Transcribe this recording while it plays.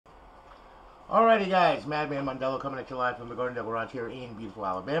Alrighty guys, Madman Mondello coming at you live from the Garden Devil Ranch here in beautiful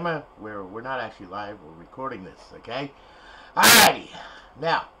Alabama, where we're not actually live, we're recording this, okay? Alrighty,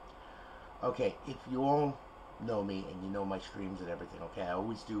 now, okay, if you all know me and you know my streams and everything, okay, I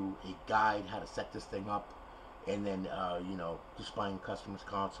always do a guide how to set this thing up, and then, displaying customers'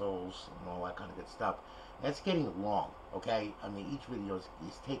 consoles and all that kind of good stuff. That's getting long, okay? I mean, each video is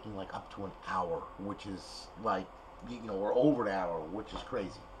taking like up to an hour, which is like, or over an hour, which is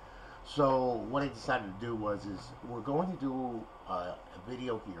crazy. So what I decided to do is we're going to do a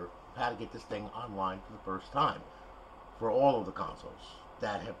video here of how to get this thing online for the first time for all of the consoles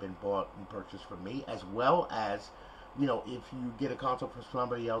that have been bought and purchased from me, as well as, if you get a console from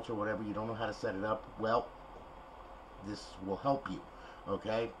somebody else or whatever, you don't know how to set it up, well, this will help you,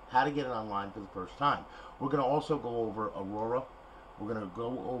 okay? How to get it online for the first time. We're going to also go over Aurora. We're going to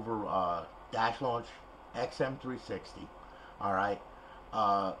go over Dash Launch, XM360, all right?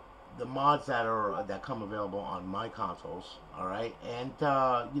 The mods that come available on my consoles, all right, and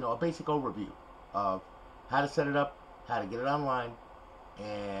a basic overview of how to set it up, how to get it online,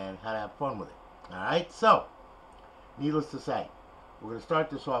 and how to have fun with it. All right, so needless to say, we're going to start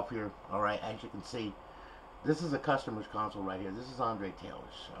this off here. All right, as you can see, this is a customer's console right here. This is Andre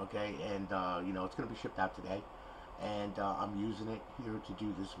Taylor's, okay, and it's going to be shipped out today, and I'm using it here to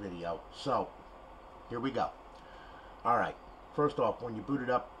do this video. So here we go. All right, first off, when you boot it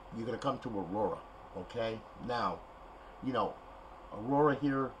up, you're going to come to Aurora, okay? Now, Aurora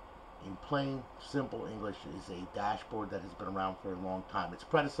here, in plain, simple English, is a dashboard that has been around for a long time. Its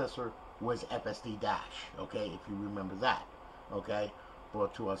predecessor was FSD Dash, okay, if you remember that, okay?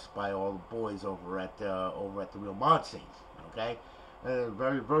 Brought to us by all the boys over at the Real Mod Scene, okay?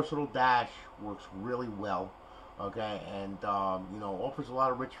 Very versatile dash, works really well, okay? And, offers a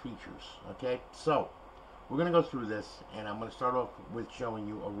lot of rich features, okay? So, we're going to go through this, and I'm going to start off with showing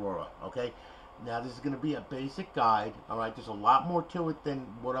you Aurora, okay? Now, this is going to be a basic guide, all right? There's a lot more to it than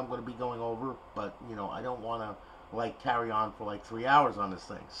what I'm going to be going over, but, I don't want to, carry on for, 3 hours on this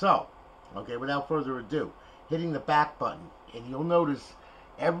thing. So, okay, without further ado, hitting the back button, and you'll notice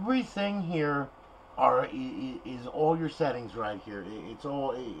everything here is all your settings right here. It's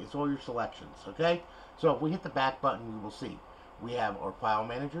all your selections, okay? So, if we hit the back button, we will see. We have our file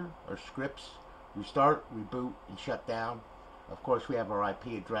manager, our scripts, restart, reboot, and shut down. Of course, we have our IP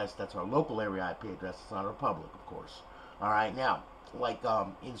address. That's our local area IP address. It's not our public, of course. All right, now,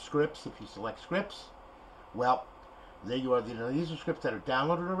 in scripts, if you select scripts, well, there you are. These are scripts that are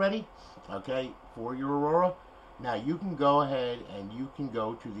downloaded already, okay, for your Aurora. Now, you can go ahead and you can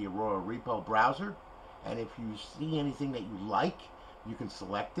go to the Aurora repo browser, and if you see anything that you like, you can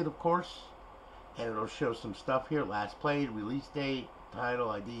select it, of course, and it'll show some stuff here, last played, release date, title,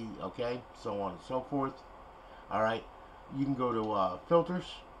 ID, okay, so on and so forth. All right, you can go to filters.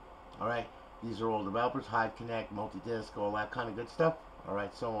 All right, these are all developers, hide, connect, multi-disc, all that kind of good stuff. All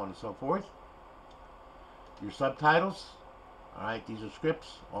right, so on and so forth. Your subtitles. All right, these are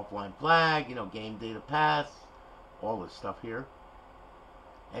scripts, offline flag, game data path, all this stuff here.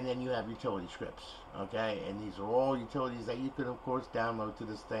 And then you have utility scripts, okay? And these are all utilities that you can, of course, download to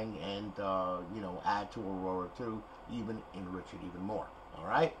this thing and, add to Aurora to even enrich it even more, all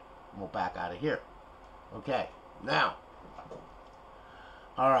right? We'll back out of here. Okay, now,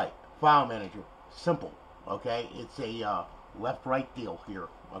 all right, file manager, simple, okay? It's a left-right deal here,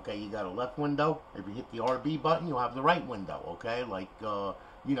 okay? You got a left window. If you hit the RB button, you'll have the right window, okay?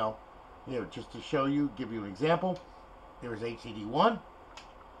 Here, just to show you, give you an example, there's HDD1.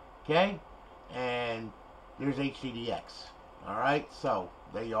 Okay, and there's HDDX. All right, so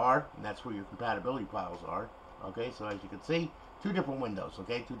there you are, and that's where your compatibility files are. Okay, so as you can see, two different windows.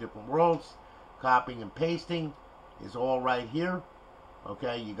 Okay, two different worlds. Copying and pasting is all right here.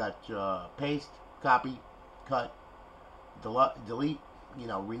 Okay, you got paste, copy, cut, delete,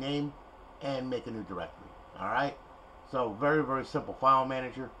 rename, and make a new directory. All right, so very, very simple file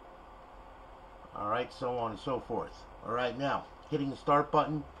manager. All right, so on and so forth. All right, now hitting the start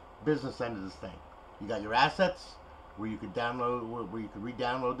button. Business end of this thing. You got your assets where you could download, where you could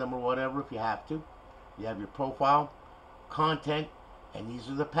re-download them or whatever if you have to. You have your profile, content, and these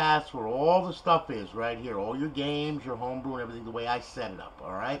are the paths where all the stuff is right here. All your games, your homebrew, and everything the way I set it up.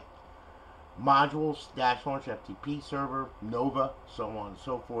 All right. Modules, Dash Launch, FTP server, Nova, so on and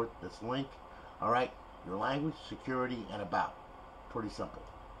so forth. This link. All right. Your language, security, and about. Pretty simple.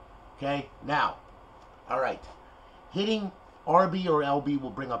 Okay. Now, all right. Hitting RB or LB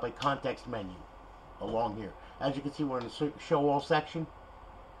will bring up a context menu along here. As you can see, we're in the show all section.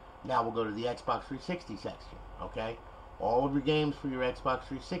 Now we'll go to the Xbox 360 section, okay? All of your games for your Xbox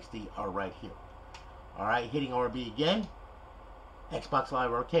 360 are right here. All right, hitting RB again, Xbox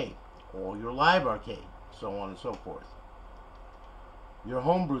Live Arcade. all your live arcade, so on and so forth. Your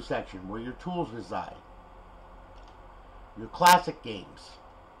homebrew section, where your tools reside. Your classic games.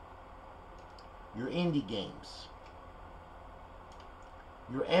 Your indie games.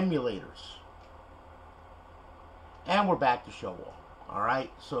 Your emulators. And we're back to show all.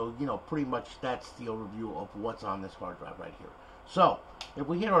 Alright, so, you know, pretty much that's the overview of what's on this hard drive right here. So, if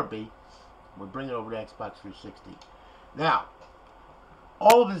we hit RB, we'll bring it over to Xbox 360. Now,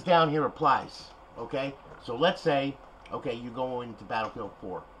 all of this down here applies, okay? So let's say, okay, you go into Battlefield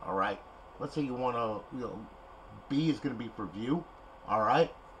 4, alright? Let's say you want to, you know, B is going to be for view,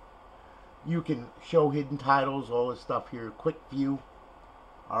 alright? You can show hidden titles, all this stuff here, quick view,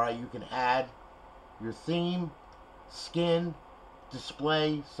 alright? You can add your theme, skin,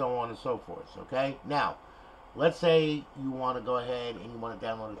 display, so on and so forth, okay? Now, let's say you want to go ahead and you want to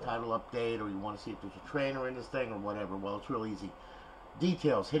download a title update, or you want to see if there's a trainer in this thing or whatever. Well, it's real easy.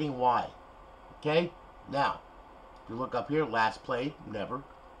 Details, hitting Y, okay? Now, if you look up here, last played, never.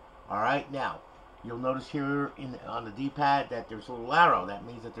 Alright, now, you'll notice here on the D-pad that there's a little arrow. That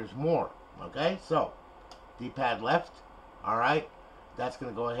means that there's more, okay? So, D-pad left, alright? That's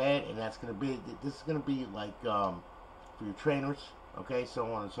going to go ahead, and that's going to be, this is going to be like for your trainers, okay,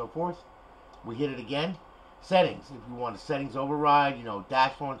 so on and so forth. We hit it again. Settings, if you want a settings override, you know,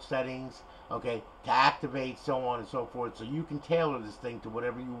 dash launch settings, okay, to activate, so on and so forth. So you can tailor this thing to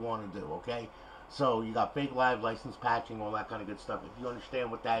whatever you want to do, okay? So you got fake live, license patching, all that kind of good stuff. If you understand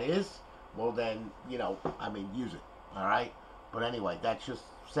what that is, well then, you know, I mean, use it, alright? But anyway, that's just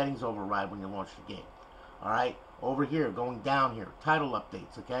settings override when you launch the game. Alright, over here, going down here, title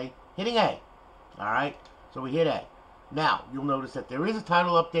updates, okay? Hitting A, alright? So we hit A. Now, you'll notice that there is a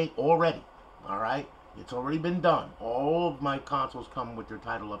title update already, alright? It's already been done. All of my consoles come with their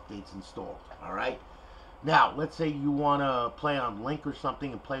title updates installed, alright? Now, let's say you want to play on Link or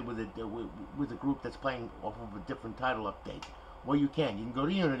something and play with a group that's playing off of a different title update. Well, you can. You can go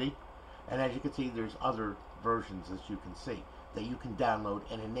to Unity, and as you can see, there's other versions, as you can see, that you can download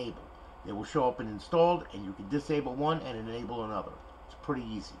and enable. They will show up and installed, and you can disable one and enable another. It's pretty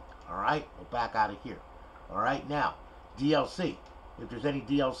easy, alright? We'll back out of here. Alright, now, DLC. If there's any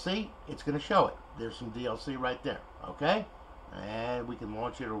DLC, it's going to show it. There's some DLC right there, okay? And we can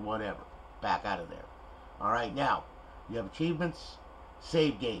launch it or whatever. Back out of there. Alright, now, you have achievements,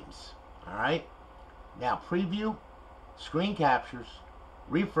 save games. Alright? Now, preview, screen captures,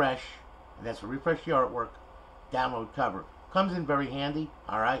 refresh, and that's to refresh the artwork, download cover. Comes in very handy,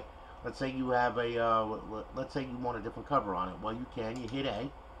 alright? Let's say you have a, let's say you want a different cover on it. Well, you can. You hit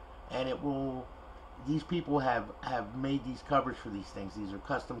A, and it will... These people have made these covers for these things. These are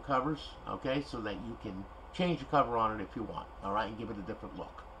custom covers, okay, so that you can change the cover on it if you want, all right, and give it a different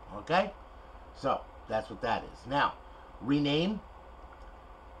look, okay? So, that's what that is. Now, rename,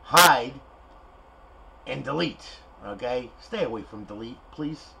 hide, and delete, okay? Stay away from delete,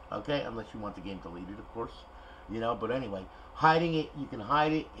 please, okay, unless you want the game deleted, of course, you know, but anyway, hiding it, you can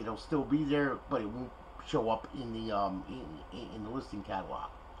hide it, it'll still be there, but it won't show up in the listing catalog,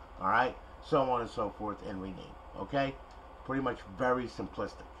 all right? So on and so forth, and rename, okay? Pretty much very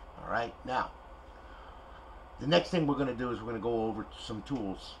simplistic, all right? Now, the next thing we're going to do is we're going to go over to some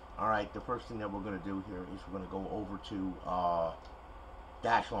tools, all right? The first thing that we're going to do here is we're going to go over to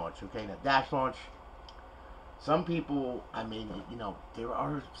dash launch, okay? Now, dash launch, some people, I mean, you know, there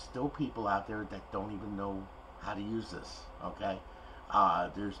are still people out there that don't even know how to use this, okay?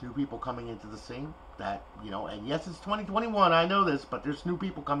 There's new people coming into the scene that, you know, and yes, it's 2021, I know this, but there's new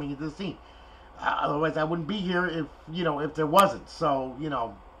people coming into the scene. Otherwise, I wouldn't be here if, you know, if there wasn't. So, you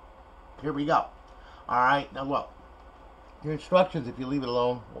know, here we go. All right, now look, your instructions, if you leave it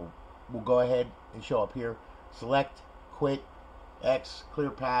alone, will go ahead and show up here. Select, quit, X,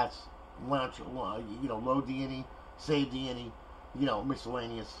 clear paths, launch, you know, load the ini, save the ini, you know,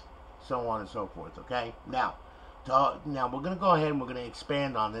 miscellaneous, so on and so forth, okay? Now we're going to go ahead and we're going to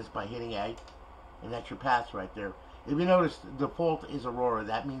expand on this by hitting A, and that's your paths right there. If you notice, the default is Aurora.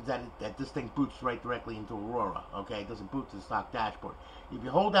 That means that this thing boots right directly into Aurora, okay? It doesn't boot to the stock dashboard. If you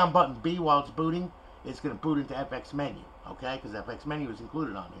hold down button B while it's booting, it's going to boot into FX menu, okay? Because FX menu is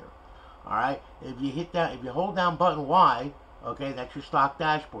included on here, all right? If you hold down button Y, okay, that's your stock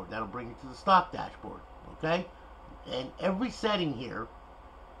dashboard. That'll bring you to the stock dashboard, okay? And every setting here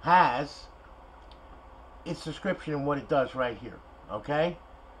has its description and what it does right here, okay?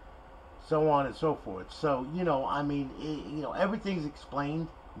 So on and so forth. So, you know, I mean, you know, everything's explained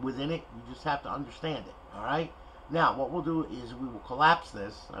within it. You just have to understand it, all right? Now, what we'll do is we will collapse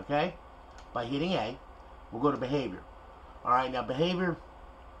this, okay, by hitting A. We'll go to behavior. All right, now behavior,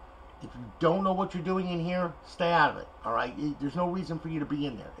 If you don't know what you're doing in here, stay out of it. All right, there's no reason for you to be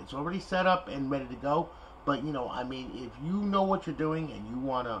in there. It's already set up and ready to go. But I mean, if you know what you're doing and you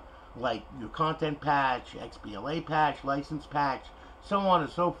want to, like, your content patch, XBLA patch, license patch, so on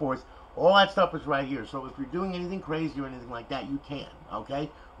and so forth, all that stuff is right here. So if you're doing anything crazy or anything like that, you can. Okay,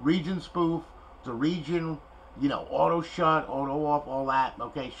 region spoof, the region, auto shut, auto off, all that.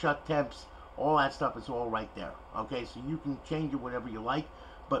 Okay, shut temps, all that stuff is all right there. Okay, so you can change it whatever you like,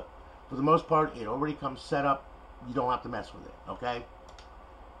 but for the most part, it already comes set up. You don't have to mess with it. Okay,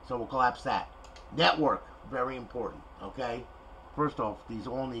 so we'll collapse that. Network, very important. Okay, first off, these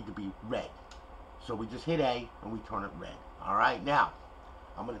all need to be red. So we just hit A and we turn it red. All right, now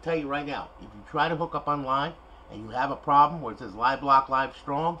I'm going to tell you right now, if you try to hook up online and you have a problem where it says live block, live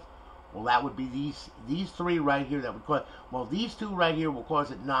strong, well, that would be these three right here that would cause. Well, these two right here will cause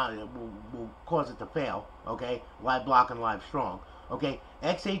it not. Will cause it to fail. Okay, live block and live strong. Okay,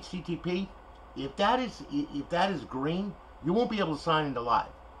 XHTTP. If that is green, you won't be able to sign into live.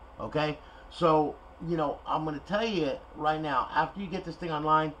 Okay, so I'm going to tell you right now. After you get this thing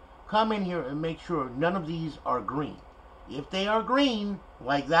online, come in here and make sure none of these are green. If they are green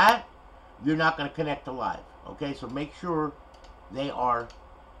like that, you're not going to connect to live. Okay, so make sure they are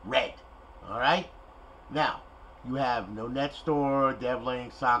red. All right. Now you have no net store,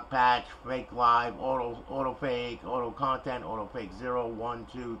 devlink, sock patch, fake live, auto fake, auto content, auto fake 0, 1,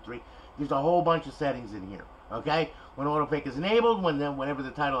 2, 3. There's a whole bunch of settings in here. Okay. When auto fake is enabled, whenever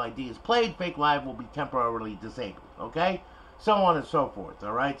the title ID is played, fake live will be temporarily disabled. Okay. So on and so forth.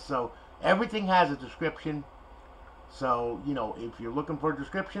 All right. So everything has a description. So if you're looking for a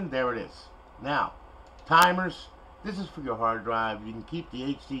description, there it is. Now timers. This is for your hard drive. You can keep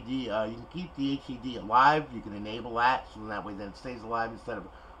the HDD. You can keep the HDD alive. You can enable that, so that way then it stays alive instead of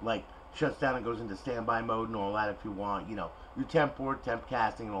like shuts down and goes into standby mode and all that. If you want, your temp port, temp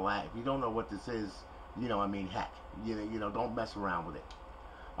casting, and all that. If you don't know what this is, I mean, heck, don't mess around with it.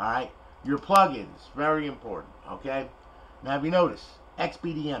 All right, your plugins, very important. Okay, now have you noticed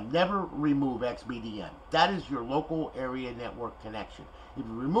XBDM? Never remove XBDM. That is your local area network connection. If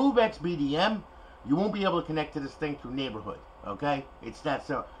you remove XBDM, you won't be able to connect to this thing through neighborhood, okay? It's that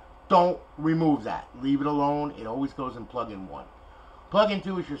simple. Don't remove that. Leave it alone. It always goes in plugin 1. Plugin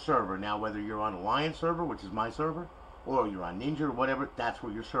 2 is your server. Now, whether you're on Alliance server, which is my server, or you're on Ninja or whatever, that's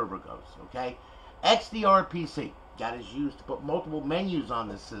where your server goes, okay? XDRPC. That is used to put multiple menus on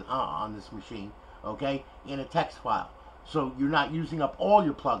this machine, okay, in a text file. So you're not using up all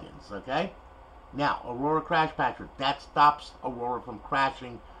your plugins, okay? Now, Aurora Crash Patcher. That stops Aurora from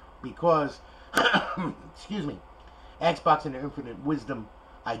crashing because excuse me, Xbox in their infinite wisdom,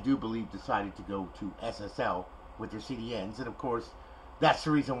 I do believe, decided to go to SSL with their CDNs, and of course, that's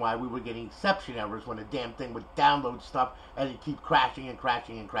the reason why we were getting exception errors when the damn thing would download stuff and it keep crashing and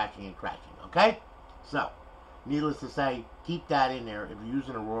crashing and crashing and crashing, okay? So, needless to say, keep that in there if you're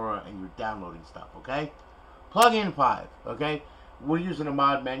using Aurora and you're downloading stuff, okay? Plugin 5, okay? We're using a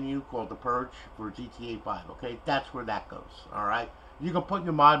mod menu called the Purge for GTA 5, okay? That's where that goes, alright? You can put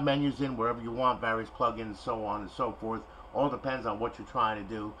your mod menus in wherever you want, various plugins, so on and so forth. All depends on what you're trying to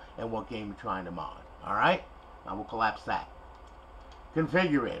do and what game you're trying to mod. Alright? Now we'll collapse that.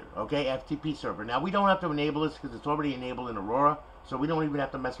 Configurator, okay? FTP server. Now we don't have to enable this because it's already enabled in Aurora, so we don't even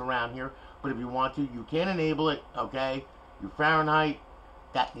have to mess around here. But if you want to, you can enable it, okay? Your Fahrenheit,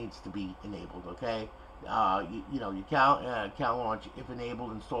 that needs to be enabled, okay? Your Cal Launch, if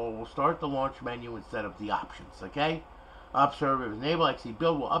enabled, install will start the launch menu instead of the options, okay? Up server is enabled. XC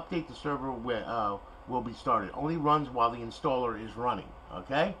build will update the server will be started. Only runs while the installer is running.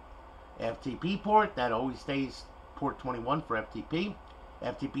 Okay. FTP port, that always stays port 21 for FTP.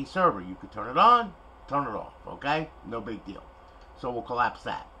 FTP server, you could turn it on, turn it off. Okay, no big deal. So we'll collapse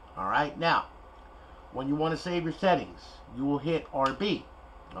that. All right. Now, when you want to save your settings, you will hit RB.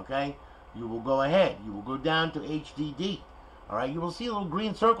 Okay. You will go ahead. You will go down to HDD. All right. You will see a little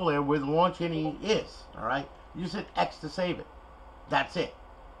green circle there where the launch any is. All right. You just hit X to save it. That's it.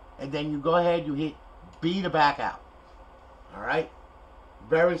 And then you go ahead, you hit B to back out. Alright?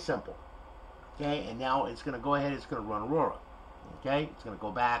 Very simple. Okay, and now it's going to go ahead, it's going to run Aurora. Okay, it's going to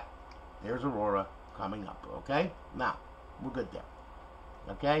go back. There's Aurora coming up. Okay? Now, we're good there.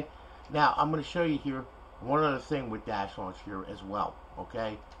 Okay? Now, I'm going to show you here one other thing with Dash Launch here as well.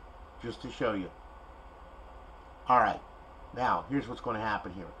 Okay? Just to show you. Alright. Now, here's what's going to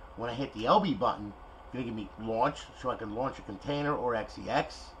happen here. When I hit the LB button, going to give me launch, so I can launch a container or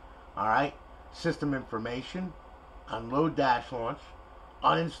XEX. Alright, system information, unload Dash Launch,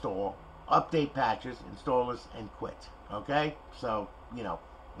 uninstall, update patches, install this, and quit. Okay, so,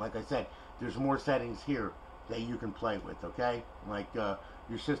 like I said, there's more settings here that you can play with, okay? Like,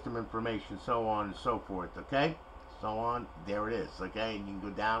 your system information, so on and so forth, okay? So on, there it is, okay? And you can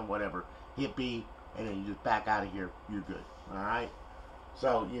go down, whatever, hit B, and then you just back out of here, you're good, alright?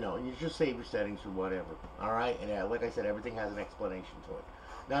 So, you know, you just save your settings or whatever, alright? And like I said, everything has an explanation to it.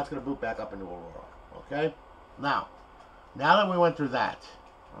 Now it's going to boot back up into Aurora, okay? Now that we went through that,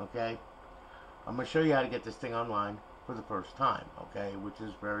 okay, I'm going to show you how to get this thing online for the first time, okay, which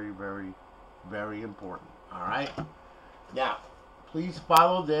is very, very, very important, alright? Now, please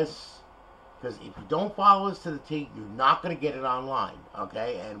follow this, because if you don't follow this to the T, you're not going to get it online,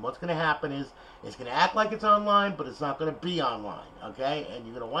 okay? And what's going to happen is, it's going to act like it's online, but it's not going to be online, okay? And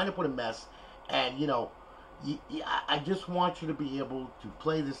you're going to wind up with a mess, and, you know, I just want you to be able to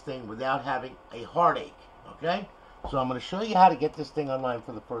play this thing without having a heartache, okay? So I'm going to show you how to get this thing online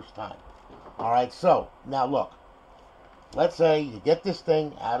for the first time. Alright, so, now look. Let's say you get this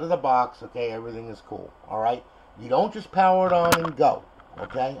thing out of the box, okay, everything is cool, alright? You don't just power it on and go,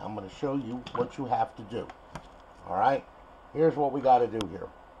 okay? I'm going to show you what you have to do, alright? Here's what we got to do here.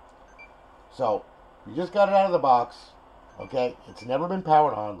 So, you just got it out of the box, okay? It's never been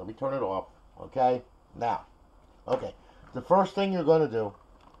powered on. Let me turn it off, okay? Now, okay, the first thing you're going to do,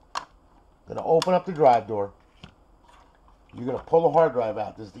 you're going to open up the drive door. You're going to pull the hard drive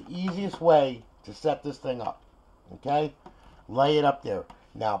out. This is the easiest way to set this thing up, okay? Lay it up there.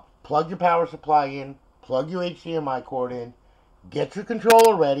 Now, plug your power supply in, plug your HDMI cord in, get your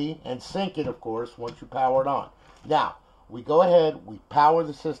controller ready, and sync it, of course, once you power it on. Now, we go ahead, we power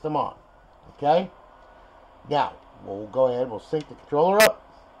the system on, okay? Now, we'll go ahead, we'll sync the controller up.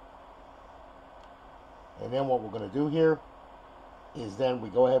 And then what we're going to do here is then we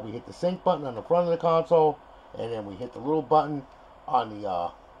go ahead, we hit the sync button on the front of the console, and then we hit the little button on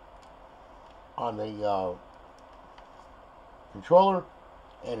the controller,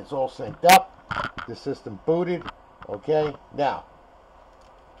 and it's all synced up. The system booted, okay? Now,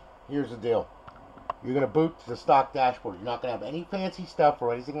 here's the deal. You're going to boot to the stock dashboard. You're not going to have any fancy stuff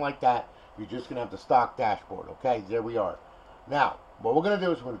or anything like that. You're just going to have the stock dashboard, okay? There we are. Now, what we're going to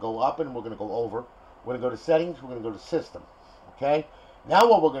do is we're going to go up and we're going to go over. We're going to go to settings. We're going to go to system. Okay? Now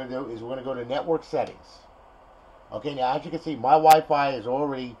what we're going to do is we're going to go to network settings. Okay? Now, as you can see, my Wi-Fi is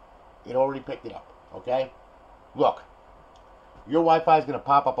already picked it up. Okay? Look. Your Wi-Fi is going to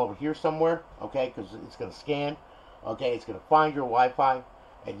pop up over here somewhere. Okay? Because it's going to scan. Okay? It's going to find your Wi-Fi.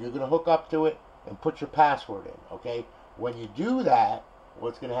 And you're going to hook up to it and put your password in. Okay? When you do that,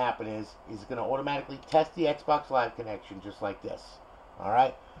 what's going to happen is it's going to automatically test the Xbox Live connection just like this.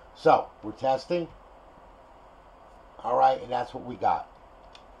 Alright? So, we're testing. Alright, and that's what we got.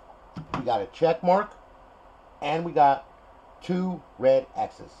 We got a check mark, and we got 2 red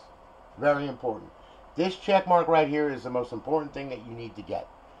X's. Very important. This check mark right here is the most important thing that you need to get.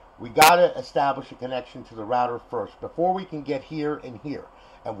 We got to establish a connection to the router first before we can get here and here.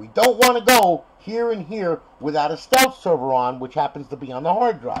 And we don't want to go here and here without a stealth server on, which happens to be on the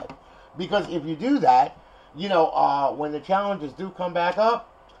hard drive. Because if you do that, you know, when the challenges do come back up,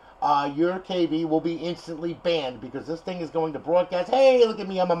 your KB will be instantly banned because this thing is going to broadcast, hey, look at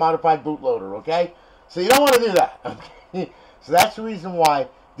me, I'm a modified bootloader, okay? So you don't want to do that, okay? So that's the reason why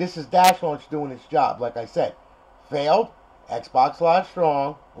this is Dash Launch doing its job. Like I said, failed, Xbox Live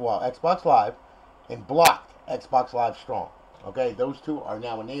Strong, well, Xbox Live, and blocked Xbox Live Strong, okay? Those two are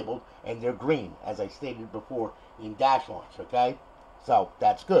now enabled, and they're green, as I stated before, in Dash Launch, okay? So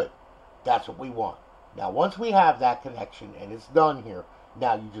that's good. That's what we want. Now, once we have that connection, and it's done here,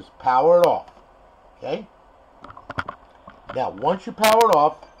 now you just power it off, okay? Now, once you power it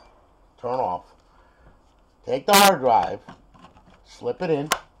off, turn off, take the hard drive, slip it in,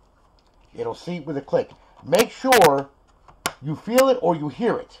 it'll seat with a click. Make sure you feel it or you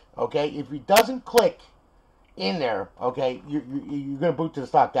hear it, okay? If it doesn't click in there, okay, you're going to boot to the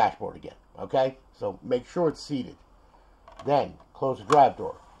stock dashboard again, okay? So make sure it's seated. Then, close the drive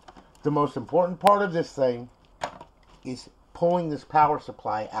door. The most important part of this thing is pulling this power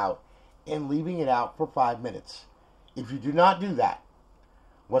supply out and leaving it out for 5 minutes. If you do not do that,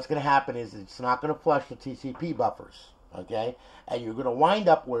 what's going to happen is it's not going to flush the TCP buffers, okay? And you're going to wind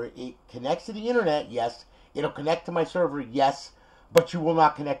up where it connects to the internet, yes. It'll connect to my server, yes. But you will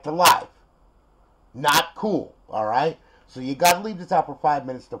not connect to live. Not cool, all right? So you got to leave this out for 5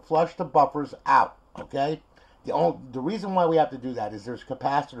 minutes to flush the buffers out, okay? The reason why we have to do that is there's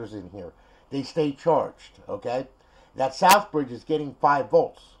capacitors in here. They stay charged, okay? That south bridge is getting 5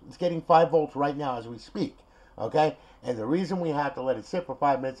 volts. It's getting 5 volts right now as we speak, okay? And the reason we have to let it sit for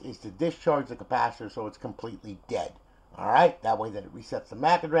 5 minutes is to discharge the capacitor so it's completely dead, all right? That way that it resets the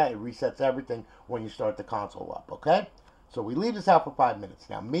MAC address, it resets everything when you start the console up, okay? So we leave this out for 5 minutes.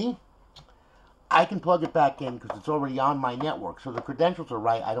 Now me, I can plug it back in because it's already on my network. So the credentials are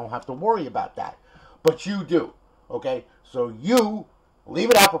right. I don't have to worry about that. But you do. Okay? So you leave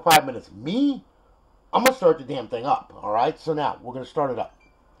it out for 5 minutes. Me, I'm going to start the damn thing up. Alright? So now, we're going to start it up.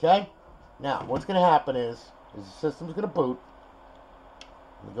 Okay? Now, what's going to happen is the system's going to boot.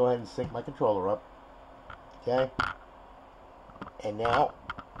 Let me go ahead and sync my controller up. Okay? And now,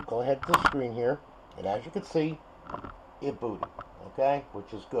 go ahead to the screen here. And as you can see, it booted. Okay?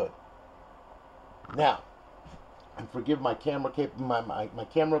 Which is good. Now, and forgive my camera my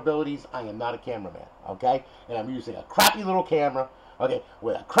camera abilities. I am not a cameraman, okay? And I'm using a crappy little camera, okay,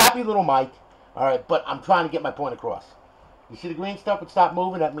 with a crappy little mic, all right? But I'm trying to get my point across. You see the green stuff would stop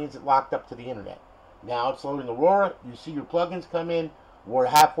moving? That means it locked up to the internet. Now it's loading Aurora. You see your plugins come in. We're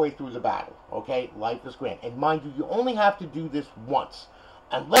halfway through the battle, okay? Life is grand. And mind you, you only have to do this once,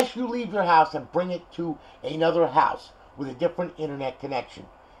 unless you leave your house and bring it to another house with a different internet connection.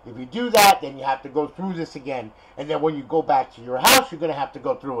 If you do that, then you have to go through this again. And then when you go back to your house, you're going to have to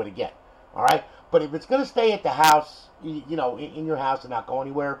go through it again. All right? But if it's going to stay at the house, you know, in your house and not go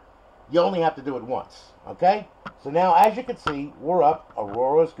anywhere, you only have to do it once. Okay? So now, as you can see, we're up.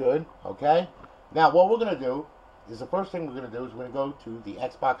 Aurora's good. Okay? Now, what we're going to do is the first thing we're going to do is we're going to go to the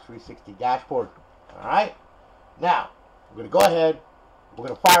Xbox 360 dashboard. All right? Now, we're going to go ahead. We're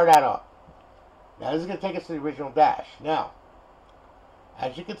going to fire that up. Now, this is going to take us to the original dash. Now,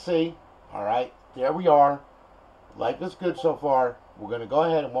 as you can see, all right, there we are. Life is good so far. We're going to go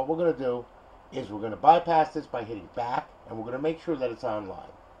ahead, and what we're going to do is we're going to bypass this by hitting back, and we're going to make sure that it's online,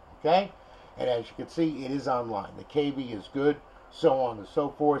 okay? And as you can see, it is online. The KV is good, so on and so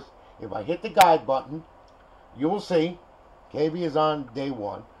forth. If I hit the guide button, you will see KV is on day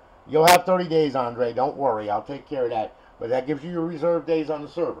 1. You'll have 30 days, Andre. Don't worry. I'll take care of that. But that gives you your reserve days on the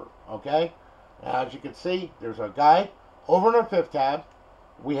server, okay? Now, as you can see, there's our guide. Over in our 5th tab,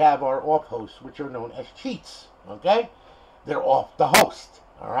 we have our off hosts, which are known as cheats, okay? They're off the host,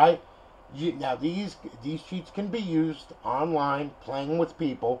 all right? Now, these cheats can be used online, playing with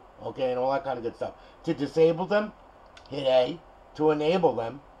people, okay, and all that kind of good stuff. To disable them, hit A. To enable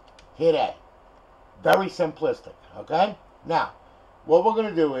them, hit A. Very simplistic, okay? Now, what we're going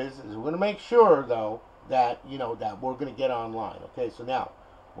to do is we're going to make sure, though, that, you know, that we're going to get online, okay? So now,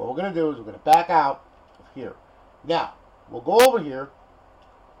 what we're going to do is we're going to back out of here. Now, we'll go over here.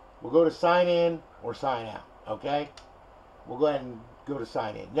 We'll go to sign in or sign out, okay? We'll go ahead and go to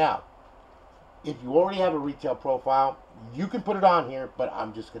sign in. Now, if you already have a retail profile, you can put it on here, but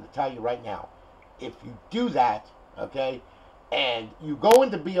I'm just going to tell you right now, if you do that, okay, and you go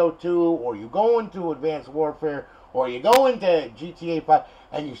into BO2 or you go into Advanced Warfare or you go into GTA 5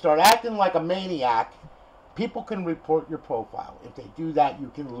 and you start acting like a maniac, people can report your profile. If they do that, you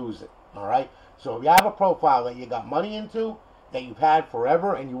can lose it, all right? So if you have a profile that you got money into, that you've had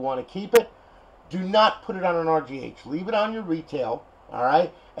forever and you want to keep it, do not put it on an RGH. Leave it on your retail, all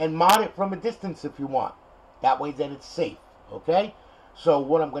right? And mod it from a distance if you want. That way then it's safe, okay? So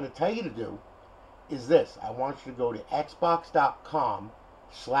what I'm going to tell you to do is this. I want you to go to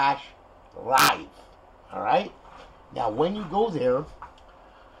xbox.com/live, all right? Now, when you go there,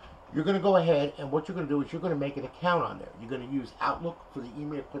 you're going to go ahead and what you're going to do is you're going to make an account on there. You're going to use Outlook for the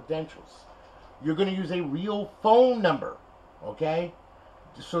email credentials. You're going to use a real phone number. Okay,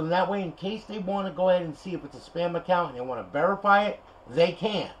 so that way, in case they want to go ahead and see if it's a spam account and they want to verify it, they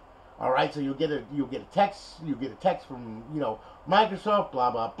can. All right, so you'll get a text from, you know, Microsoft,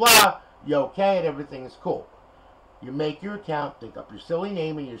 blah blah blah. You're okay, and everything is cool. You make your account, pick up your silly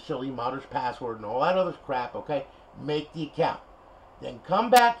name and your silly modder's password and all that other crap. Okay, make the account, then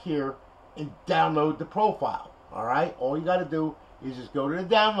come back here and download the profile. All right, all you got to do is just go to the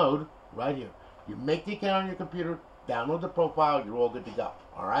download right here. You make the account on your computer. Download the profile, you're all good to go,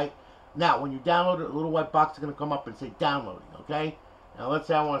 all right? Now, when you download it, a little white box is going to come up and say downloading, okay? Now, let's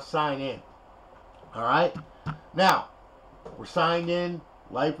say I want to sign in, all right? Now, we're signed in,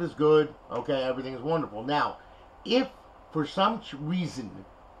 life is good, okay, everything is wonderful. Now, if for some reason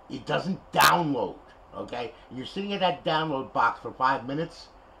it doesn't download, okay, and you're sitting at that download box for 5 minutes,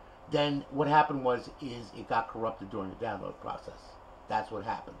 then what happened is it got corrupted during the download process. That's what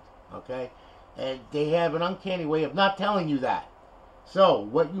happened, okay? And they have an uncanny way of not telling you that. So,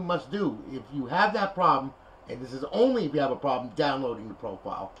 what you must do, if you have that problem, and this is only if you have a problem downloading the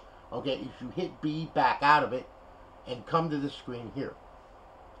profile, okay, is you hit B, back out of it, and come to this screen here.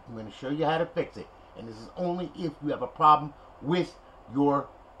 I'm going to show you how to fix it. And this is only if you have a problem with your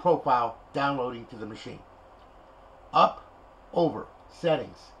profile downloading to the machine. Up, over,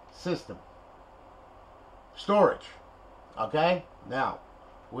 settings, system, storage, okay? Now,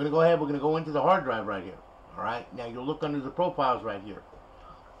 we're going to go ahead, we're going to go into the hard drive right here. All right, now you'll look under the profiles right here.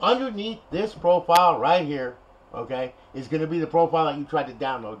 underneath this profile right here, okay, is going to be the profile that you tried to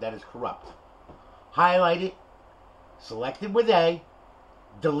download that is corrupt. Highlight it, select it with A,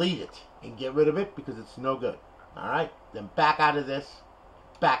 delete it, and get rid of it because it's no good. Alright? Then back out of this,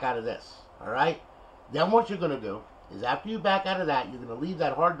 back out of this. Alright? Then what you're going to do is after you back out of that, you're going to leave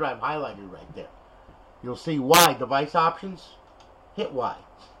that hard drive highlighted right there. You'll see Y, device options, hit Y.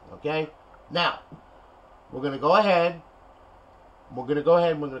 Okay? Now, we're going to go ahead. We're going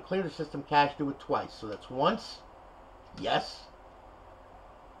to clear the system cache, do it twice. So that's once, yes.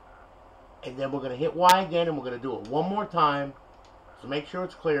 And then we're going to hit Y again, and we're going to do it one more time. So make sure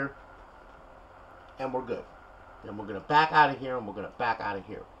it's clear. And we're good. Then we're going to back out of here, and we're going to back out of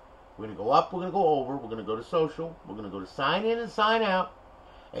here. We're going to go up, we're going to go over, we're going to go to social, we're going to go to sign in and sign out,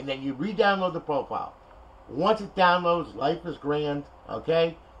 and then you re-download the profile. Once it downloads, life is grand,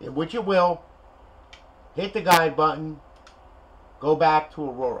 okay? In which it will. Hit the guide button, go back to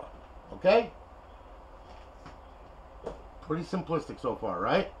Aurora, okay? Pretty simplistic so far,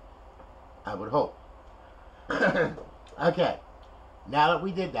 right? I would hope. Okay, now that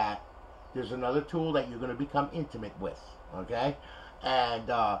we did that, there's another tool that you're going to become intimate with, okay? And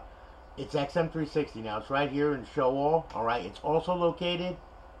it's XM360 now. It's right here in Show All, all right? It's also located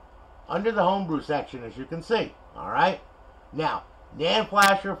under the Homebrew section, as you can see, all right? Now, NAND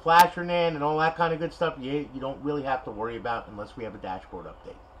flasher, flasher NAND, and all that kind of good stuff, you don't really have to worry about unless we have a dashboard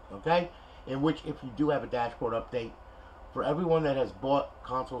update, okay? In which, if you do have a dashboard update, for everyone that has bought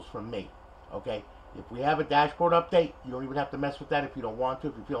consoles from me, okay, if we have a dashboard update, you don't even have to mess with that if you don't want to,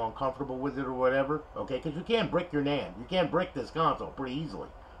 if you feel uncomfortable with it or whatever, okay? Because you can't brick your NAND. You can't brick this console pretty easily,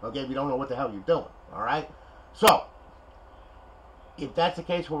 okay, if you don't know what the hell you're doing, all right? So, if that's the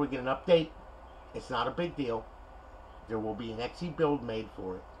case where we get an update, it's not a big deal. There will be an XE build made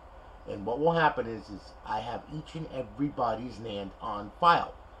for it. And what will happen is I have each and everybody's NAND on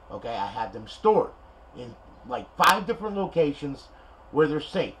file, okay? I have them stored in like 5 different locations where they're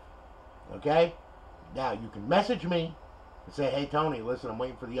safe, okay? Now, you can message me and say, hey, Tony, listen, I'm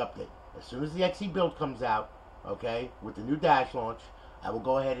waiting for the update. As soon as the XE build comes out, okay, with the new dash launch, I will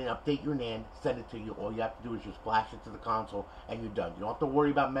go ahead and update your NAND, send it to you. All you have to do is just flash it to the console, and you're done. You don't have to worry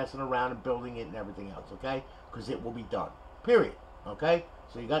about messing around and building it and everything else, okay? Because it will be done, period, okay?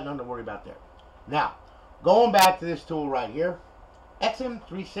 So you got nothing to worry about there. Now, going back to this tool right here,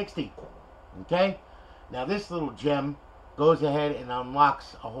 XM360, okay? Now, this little gem goes ahead and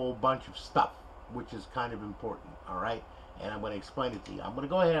unlocks a whole bunch of stuff, which is kind of important, all right? And I'm going to explain it to you. I'm going to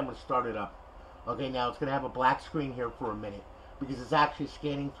go ahead and I'm going to start it up. Okay, now it's going to have a black screen here for a minute because it's actually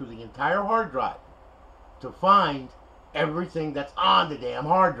scanning through the entire hard drive to find everything that's on the damn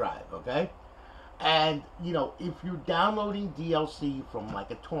hard drive, okay? And, you know, if you're downloading DLC from like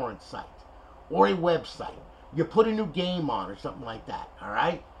a torrent site or a website, you put a new game on or something like that, all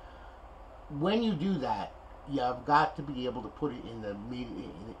right? When you do that, you've got to be able to put it in the media,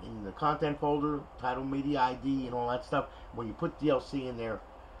 in the content folder, title, media ID, and all that stuff. When you put DLC in there,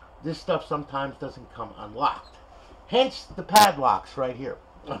 this stuff sometimes doesn't come unlocked. Hence the padlocks right here.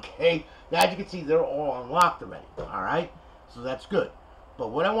 Okay? Now, as you can see, they're all unlocked already. All right? So that's good.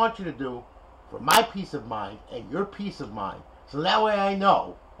 But what I want you to do, for my peace of mind and your peace of mind, so that way I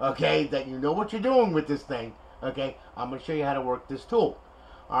know, okay, that you know what you're doing with this thing, okay, I'm going to show you how to work this tool.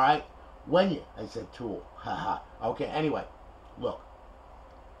 All right? I said tool, haha. Okay, anyway, look,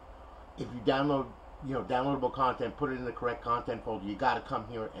 if you download, downloadable content, put it in the correct content folder, you got to come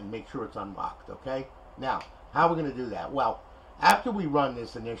here and make sure it's unlocked, okay? Now, how are we going to do that? Well, after we run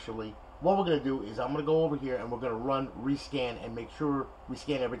this initially, what we're going to do is I'm going to go over here and we're going to run rescan and make sure we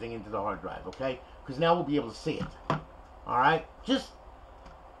scan everything into the hard drive, okay? Because now we'll be able to see it, all right? Just,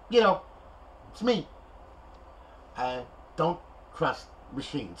 it's me. I don't trust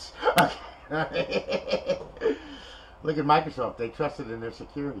machines. Okay. Look at Microsoft. They trusted in their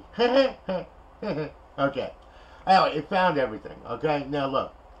security. Okay. Anyway, it found everything. Okay. Now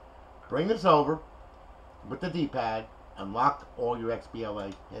look. Bring this over with the D-pad. Unlock all your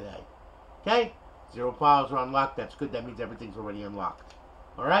XBLA. Hit A. Okay. 0 files are unlocked. That's good. That means everything's already unlocked.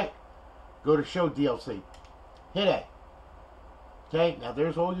 Alright. Go to Show DLC. Hit A. Okay. Now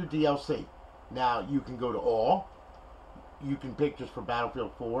there's all your DLC. Now you can go to All. You can pick just for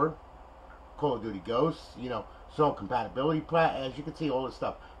Battlefield 4, Call of Duty Ghosts, so compatibility, as you can see, all this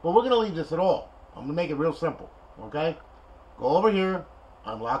stuff. But we're going to leave this at all. I'm going to make it real simple, okay? Go over here,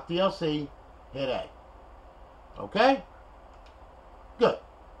 unlock DLC, hit A. Okay? Good.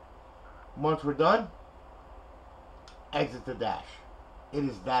 Once we're done, exit the dash. It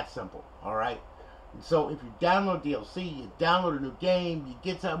is that simple, all right? And so if you download DLC, you download a new game, you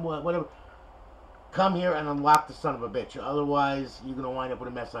get something, whatever, come here and unlock the son of a bitch. Otherwise, you're going to wind up with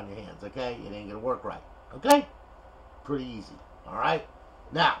a mess on your hands, okay? It ain't going to work right, okay? Pretty easy, all right?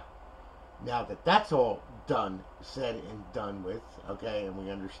 Now that that's all done, said and done with, okay, and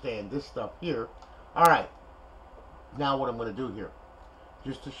we understand this stuff here, all right, now what I'm going to do here,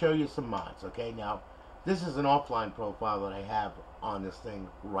 just to show you some mods, okay? Now, this is an offline profile that I have on this thing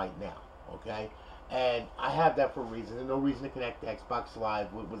right now, okay? And I have that for a reason. There's no reason to connect to Xbox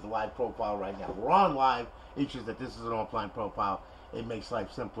Live with the live profile right now. We're on live. It's just that this is an offline profile. It makes life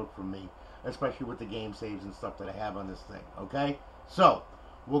simpler for me, especially with the game saves and stuff that I have on this thing, okay? So,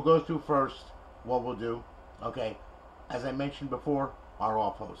 we'll go through first what we'll do, okay? As I mentioned before, our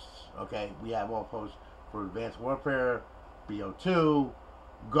off hosts, okay? We have off hosts for Advanced Warfare, BO2,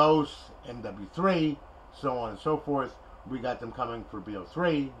 Ghost, MW3, so on and so forth. We got them coming for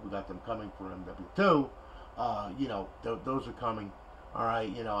BO3. We got them coming for MW2. Those are coming. All right,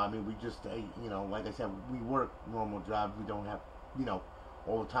 I mean, we just, like I said, we work normal jobs. We don't have,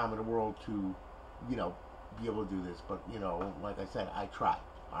 all the time in the world to, be able to do this. But, like I said, I try.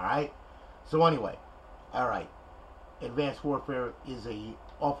 All right? So anyway, all right. Advanced Warfare is a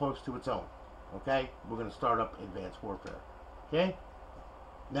off-host to its own. Okay? We're going to start up Advanced Warfare. Okay?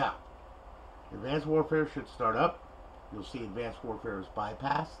 Now, Advanced Warfare should start up. You'll see Advanced Warfare is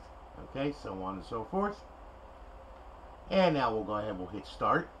bypassed. Okay, so on and so forth. And now we'll go ahead and we'll hit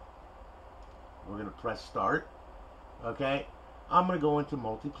start. We're going to press start. Okay, I'm going to go into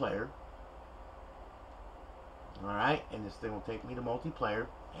multiplayer. Alright, and this thing will take me to multiplayer.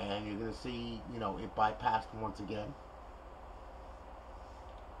 And you're going to see, it bypassed once again.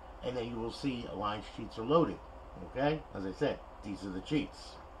 And then you will see alliance cheats are loading. Okay, as I said, these are the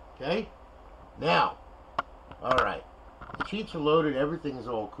cheats. Okay, now, alright. The cheats are loaded. Everything is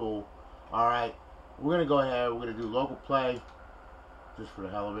all cool. Alright. We're going to go ahead. We're going to do local play. Just for the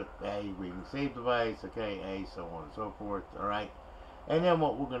hell of it. A. Reading save device. Okay. A. So on and so forth. Alright. And then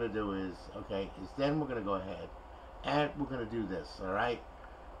what we're going to do is, then we're going to go ahead. And we're going to do this. Alright.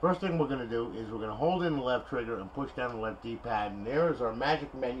 First thing we're going to do is we're going to hold in the left trigger and push down the left D-pad. And there is our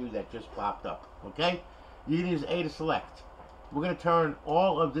magic menu that just popped up. Okay. You can use A to select. We're going to turn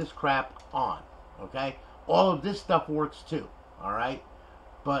all of this crap on. Okay. All of this stuff works too, alright?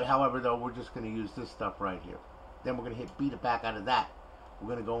 But, however, though, we're just going to use this stuff right here. Then we're going to hit B to back out of that. We're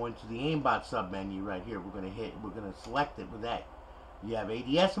going to go into the aimbot sub-menu right here. We're going to select it with A. You have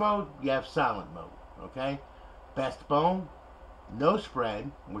ADS mode, you have silent mode, okay? Best bone, no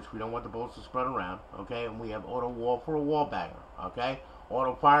spread, which we don't want the bullets to spread around, okay? And we have auto wall for a wall banger, okay?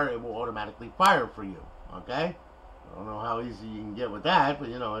 Auto fire, it will automatically fire for you, okay? I don't know how easy you can get with that, but,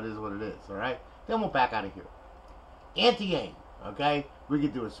 it is what it is, alright? Then we'll back out of here. Anti-aim, okay? We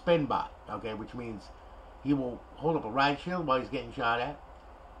could do a spin bot, okay? Which means he will hold up a riot shield while he's getting shot at.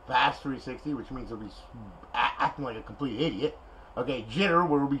 Fast 360, which means he'll be acting like a complete idiot. Okay, jitter,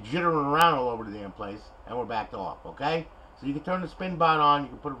 where we'll be jittering around all over the damn place. And we're backed off, okay? So you can turn the spin bot on, you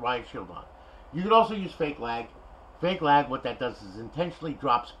can put a riot shield on. You can also use fake lag. Fake lag, what that does is intentionally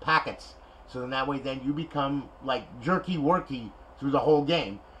drops packets. So then that way then you become like jerky-worky through the whole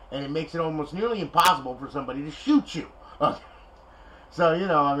game. And it makes it almost nearly impossible for somebody to shoot you. Okay. So,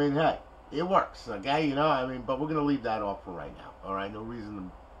 I mean, hey, it works, okay? But we're going to leave that off for right now. All right, no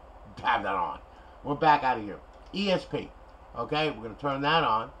reason to have that on. We're back out of here. ESP, okay? We're going to turn that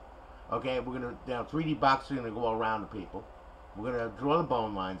on. Okay, we're going to, now 3D box is going to go around the people. We're going to draw the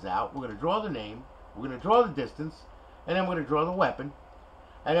bone lines out. We're going to draw the name. We're going to draw the distance. And then we're going to draw the weapon.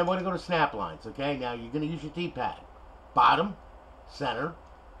 And then we're going to go to snap lines, okay? Now, you're going to use your D-pad. Bottom, center,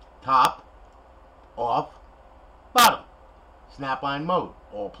 top, off, bottom. Snapline mode.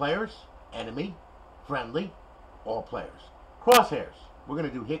 All players, enemy, friendly, all players. Crosshairs. We're going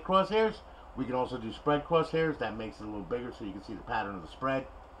to do hit crosshairs. We can also do spread crosshairs. That makes it a little bigger so you can see the pattern of the spread.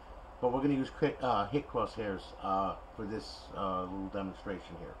 But we're going to use hit crosshairs for this little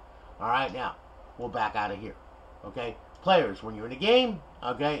demonstration here. Alright, now, we'll back out of here. Okay? Players, when you're in a game,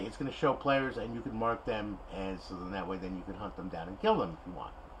 okay, it's going to show players and you can mark them, and so then that way then you can hunt them down and kill them if you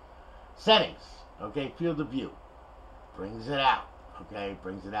want. Settings, okay, field of view. Brings it out, okay,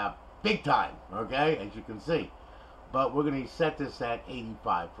 brings it out big time, okay, as you can see. But we're going to set this at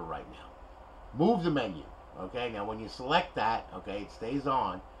 85 for right now. Move the menu, okay, now when you select that, okay, it stays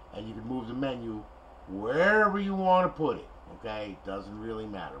on, and you can move the menu wherever you want to put it, okay, doesn't really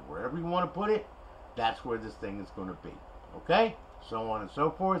matter. Wherever you want to put it, that's where this thing is going to be, okay, so on and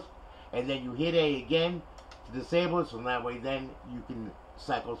so forth. And then you hit A again to disable it, so that way then you can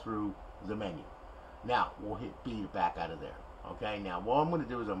cycle through the menu. Now, we'll hit B to back out of there. Okay, now what I'm going to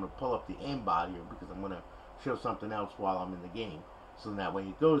do is I'm going to pull up the aimbot here because I'm going to show something else while I'm in the game. So that way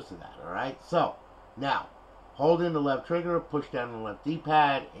it goes to that, alright? So, Now, hold in the left trigger, push down the left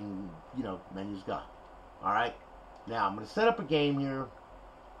D-pad, and, menu's gone. Alright? Now, I'm going to set up a game here.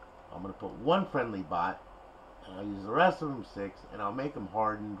 I'm going to put one friendly bot, and I'll use the rest of them 6, and I'll make them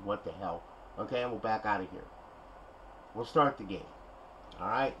hardened. What the hell? Okay, and we'll back out of here. We'll start the game.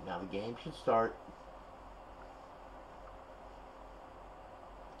 Alright, now the game should start.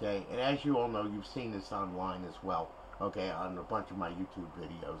 Okay, and as you all know, you've seen this online as well. Okay, on a bunch of my YouTube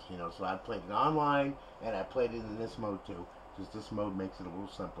videos, so I played it online, and I played it in this mode too, because this mode makes it a little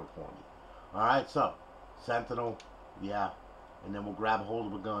simpler for me. Alright, so, Sentinel, yeah, and then we'll grab hold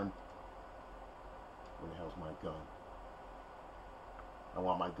of a gun. Where the hell's my gun? I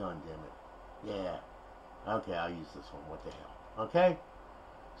want my gun, damn it. Yeah, okay, I'll use this one, what the hell, okay?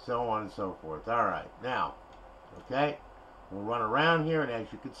 So on and so forth. Alright, now, okay, we'll run around here, and as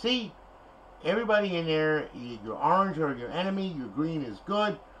you can see, everybody in there, your orange are your enemy, your green is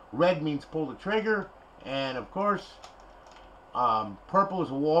good, red means pull the trigger, and of course, purple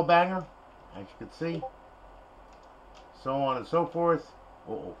is a wall banger, as you can see, so on and so forth.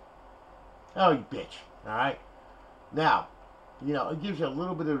 Oh, you bitch. Alright, now, it gives you a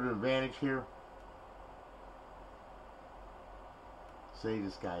little bit of an advantage here. See,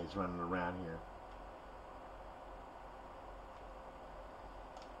 this guy is running around here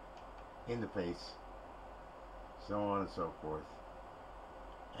in the face, so on and so forth.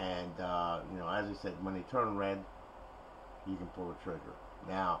 And as I said, when they turn red, you can pull the trigger.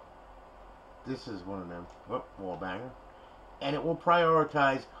 Now, this is one of them. Wall banger, and it will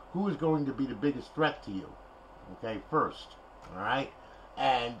prioritize who is going to be the biggest threat to you. Okay, first, all right,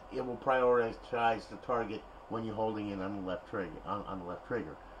 and it will prioritize the target when you're holding it on the left trigger. On the left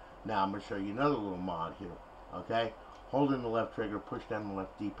trigger. Now I'm going to show you another little mod here. Okay, hold in the left trigger, push down the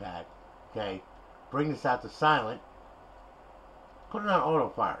left D-pad. Okay, bring this out to silent. Put it on auto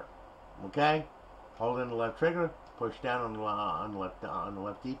fire. Okay, hold in the left trigger, push down on the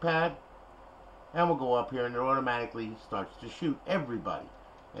left D-pad, and we'll go up here, and it automatically starts to shoot everybody.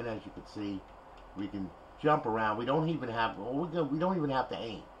 And as you can see, we can jump around. We don't even have to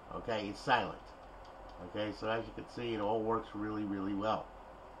aim. Okay, it's silent. Okay, so as you can see, it all works really, really well.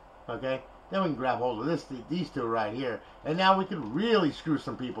 Okay, then we can grab hold of these two right here, and now we can really screw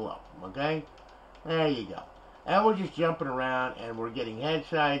some people up. Okay, there you go. And we're just jumping around, and we're getting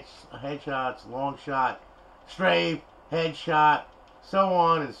headshots, long shot, strafe, headshot, so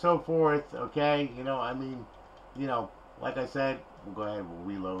on and so forth. Okay, like I said, we'll go ahead, we'll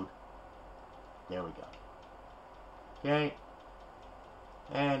reload. There we go. Okay.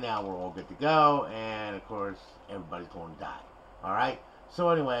 And now we're all good to go, and of course, everybody's going to die. Alright? So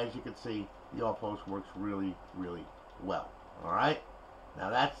anyway, as you can see, the off-post works really, really well. Alright? Now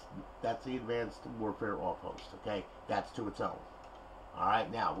that's the Advanced Warfare off-post, okay? That's to its own. Alright,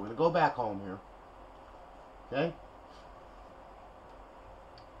 now we're going to go back home here. Okay?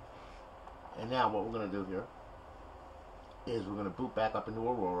 And now what we're going to do here is we're going to boot back up into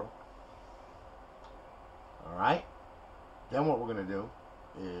Aurora. Alright? Then what we're going to do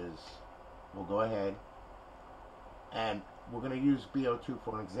is we'll go ahead and we're going to use BO2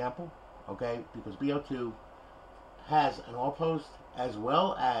 for an example, okay, because BO2 has an all-post as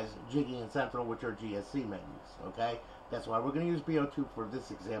well as Jiggy and Sentinel, which are GSC menus, okay. That's why we're going to use BO2 for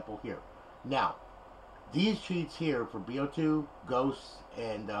this example here. Now, these cheats here for BO2, Ghosts,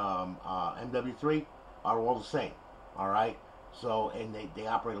 and MW3 are all the same, alright. So, and they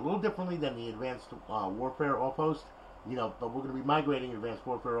operate a little differently than the Advanced Warfare all-post. But we're going to be migrating Advanced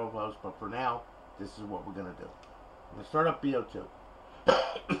Warfare Overpost, but for now, this is what we're going to do. I'm going to start up BO2.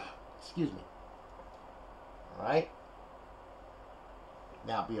 Excuse me. Alright?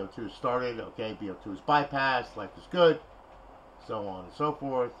 Now BO2 is started, okay, BO2 is bypassed, life is good, so on and so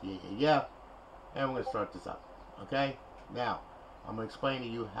forth, yeah. And we're going to start this up, okay? Now, I'm going to explain to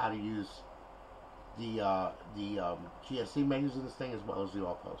you how to use the GSC menus in this thing as well as the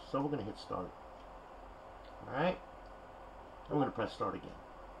all-post. So we're going to hit start. Alright? I'm going to press start again.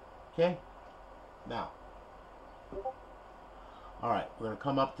 Okay? Now. Alright, we're going to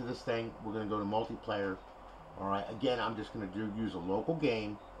come up to this thing. We're going to go to multiplayer. Alright, again, I'm just going to use a local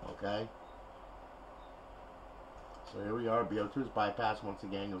game. Okay? So here we are. BO2 is bypassed once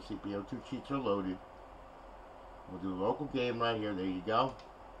again. You'll see BO2 cheats are loaded. We'll do a local game right here. There you go.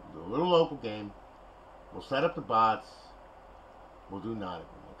 We'll do a little local game. We'll set up the bots. We'll do none of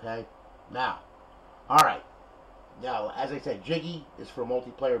them. Okay? Now. Alright. Now, as I said, Jiggy is for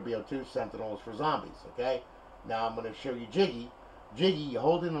multiplayer BO2, Sentinel is for zombies, okay? Now, I'm going to show you Jiggy. Jiggy, you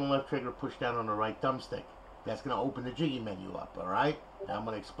hold in on the left trigger, push down on the right thumbstick. That's going to open the Jiggy menu up, alright? Now, I'm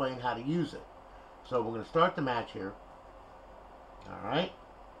going to explain how to use it. So, we're going to start the match here. Alright?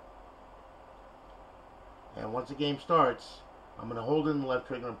 once the game starts, I'm going to hold in the left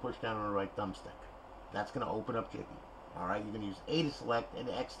trigger and push down on the right thumbstick. That's going to open up Jiggy. Alright, you're going to use A to select and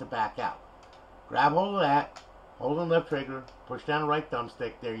X to back out. Grab hold of that, hold in the left trigger, push down the right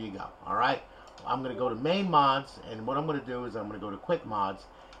thumbstick, there you go. Alright, I'm going to go to main mods, and what I'm going to do is I'm going to go to quick mods,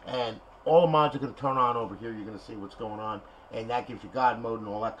 and all the mods are going to turn on over here. You're going to see what's going on, and that gives you God mode and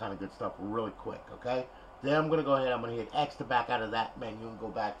all that kind of good stuff really quick, okay? Then I'm going to go ahead, I'm going to hit X to back out of that menu and go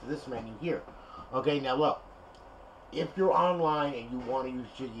back to this menu here. Okay, now look, if you're online and you want to use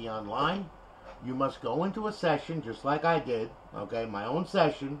Jiggy Online, you must go into a session just like I did, okay, my own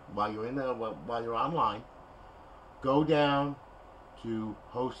session while you're online. Go down to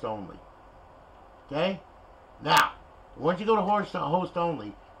host only. Okay? Now, once you go to host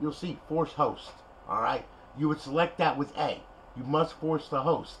only, you'll see force host. Alright? You would select that with A. You must force the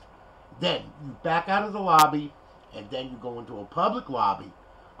host. Then you back out of the lobby, and then you go into a public lobby.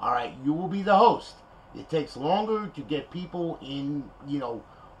 Alright, you will be the host. It takes longer to get people in,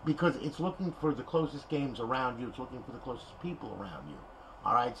 because it's looking for the closest games around you. It's looking for the closest people around you.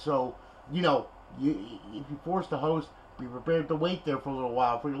 Alright, so, if you force the host, be prepared to wait there for a little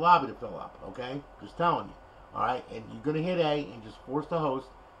while for your lobby to fill up, okay? Just telling you. Alright, and you're going to hit A and just force the host,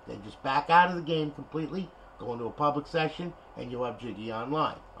 then just back out of the game completely, go into a public session, and you'll have Jiggy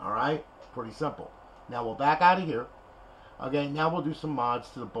Online. Alright? Pretty simple. Now we'll back out of here. Okay, now we'll do some mods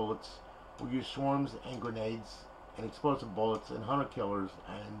to the bullets. We'll use swarms and grenades and explosive bullets and hunter killers,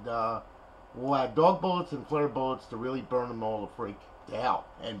 and we'll add dog bullets and flare bullets to really burn them all the freak to hell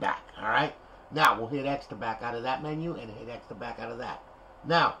and back. Alright? Now we'll hit X to back out of that menu and hit X to back out of that.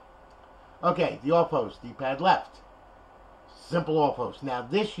 Now, okay, the off host, D-pad left. Simple off host. Now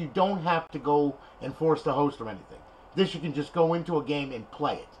this you don't have to go and force the host or anything. This you can just go into a game and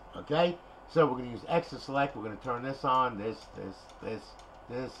play it. Okay? So we're going to use X to select. We're going to turn this on, this,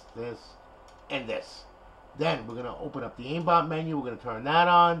 and this. Then we're going to open up the aimbot menu. We're going to turn that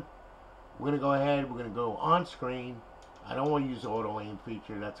on. We're going to go ahead. We're going to go on screen. I don't want to use the auto aim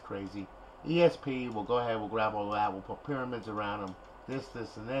feature. That's crazy. ESP, we'll go ahead. We'll grab all that. We'll put pyramids around them. This,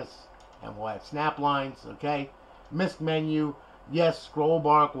 and this. And we'll add snap lines. Okay? MISC menu. Yes, scroll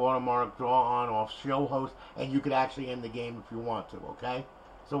bar, watermark, draw on, off, show host. And you could actually end the game if you want to. Okay?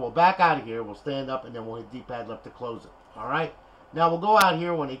 So we'll back out of here. We'll stand up and then we'll hit D-pad left to close it. Alright? Now we'll go out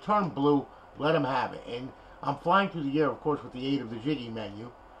here. When they turn blue, let them have it. And I'm flying through the air, of course, with the aid of the Jiggy menu,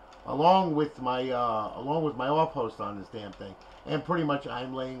 along with my off host on this damn thing. And pretty much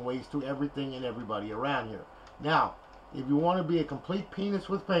I'm laying waste to everything and everybody around here. Now, if you want to be a complete penis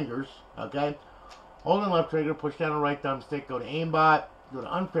with fingers, okay, hold the left trigger, push down the right thumbstick, go to aimbot, go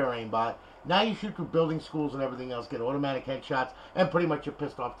to unfair aimbot. Now you shoot through building, schools, and everything else, get automatic headshots, and pretty much you're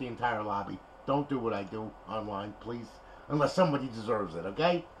pissed off the entire lobby. Don't do what I do online, please, unless somebody deserves it,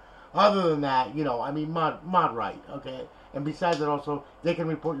 okay? Other than that, mod right, okay? And besides that, also, they can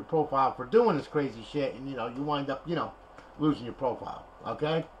report your profile for doing this crazy shit, and, you wind up, losing your profile,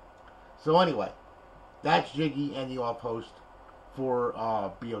 okay? So anyway, that's Jiggy and the off host for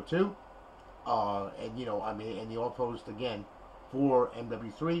BO2, and the off host again for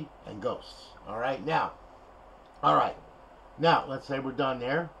MW3 and Ghosts. Alright, now, let's say we're done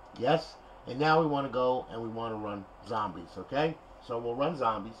there, yes, and now we want to go and we want to run zombies, okay? So we'll run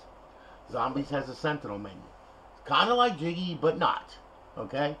zombies. Zombies has a sentinel menu. It's kind of like Jiggy, but not,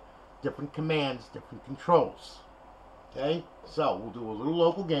 okay? Different commands, different controls, okay? So we'll do a little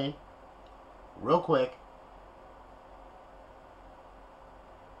local game, real quick,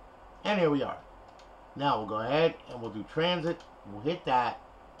 and here we are. Now we'll go ahead and we'll do transit. We'll hit that.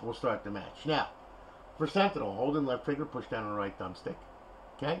 We'll start the match. Now, for Sentinel, hold in left trigger, push down on the right thumbstick.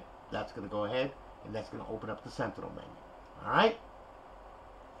 Okay? That's going to go ahead, and that's going to open up the Sentinel menu. Alright?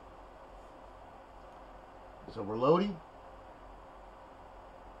 So we're loading.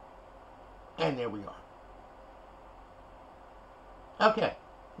 And there we are. Okay.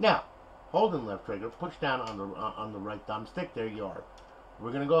 Now, hold in left trigger, push down on the right thumbstick. There you are.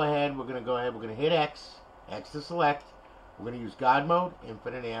 We're going to go ahead. We're going to hit X. X to select. We're going to use God mode,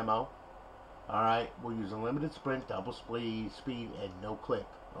 infinite ammo. Alright, we'll use unlimited sprint, double speed, and no clip.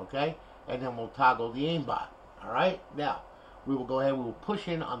 Okay? And then we'll toggle the aimbot. Alright? Now, we will go ahead, we will push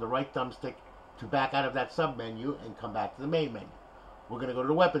in on the right thumbstick to back out of that sub menu and come back to the main menu. We're going to go to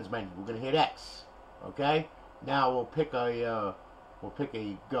the weapons menu. We're going to hit X. Okay? Now we'll pick a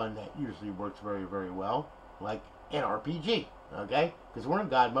gun that usually works very, very well, like an RPG. Okay? Because we're in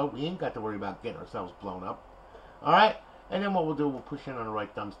God mode, we ain't got to worry about getting ourselves blown up. Alright? And then what we'll do, we'll push in on the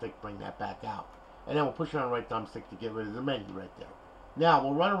right thumbstick, bring that back out. And then we'll push in on the right thumbstick to get rid of the menu right there. Now,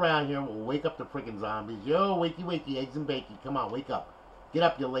 we'll run around here, we'll wake up the freaking zombies. Yo, wakey, wakey, eggs and bakey. Come on, wake up. Get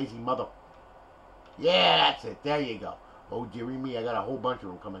up, you lazy mother. Yeah, that's it. There you go. Oh, dearie me, I got a whole bunch of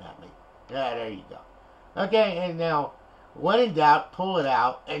them coming at me. Yeah, there you go. Okay, and now, when in doubt, pull it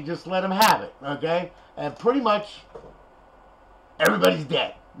out and just let them have it. Okay? And pretty much everybody's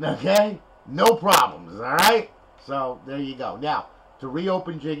dead. Okay? No problems. Alright? So, there you go. Now, to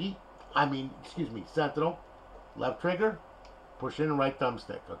reopen Sentinel, left trigger, push in right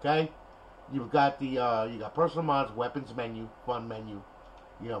thumbstick. Okay? You've got the, you got personal mods, weapons menu, fun menu.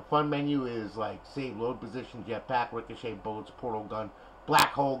 You know, fun menu is like save, load position, jetpack, ricochet bullets, portal gun,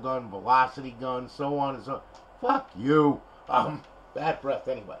 black hole gun, velocity gun, so on and so on. Fuck you. Bad breath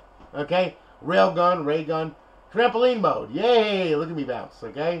anyway. Okay? Rail gun, ray gun, trampoline mode. Yay! Look at me bounce,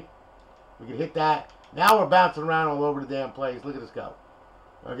 okay? We can hit that. Now we're bouncing around all over the damn place. Look at us go.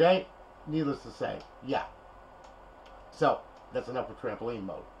 Okay? Needless to say. Yeah. So, that's enough for trampoline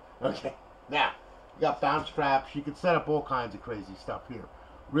mode. Okay. Now, you got bounce traps. You can set up all kinds of crazy stuff here.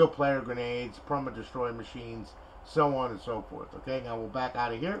 Real player grenades, perma-destroy machines, so on and so forth. Okay, now we'll back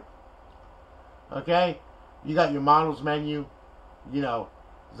out of here. Okay, you got your models menu, you know,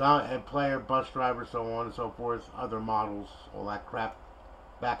 and player, bus driver, so on and so forth, other models, all that crap.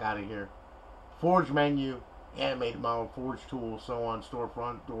 Back out of here. Forge menu, animated model, forge tools, so on,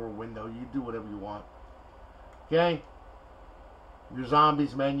 storefront, door, window, you do whatever you want. Okay, your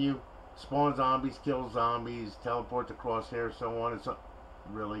zombies menu, spawn zombies, kill zombies, teleport to crosshair, so on and so on.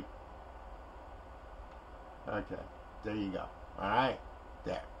 Really? Okay. There you go. Alright.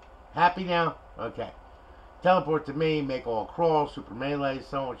 There. Happy now? Okay. Teleport to me, make all crawl, super melee,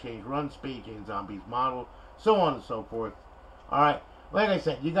 so on, change run speed, change zombies model, so on and so forth. Alright. Like I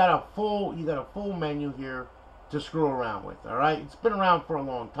said, you got a full menu here to screw around with. Alright? It's been around for a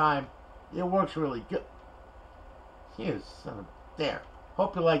long time. It works really good. Here's son of there.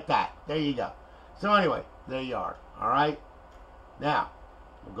 Hope you like that. There you go. So anyway, there you are. Alright? Now,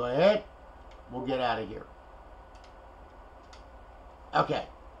 we'll go ahead. We'll get out of here. Okay.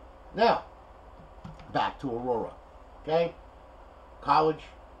 Now, back to Aurora. Okay? College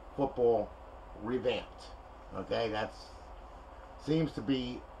football revamped. Okay? That seems to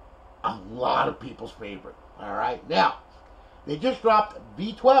be a lot of people's favorite. Alright? Now, they just dropped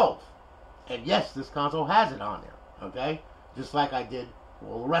V12. And yes, this console has it on there. Okay? Just like I did for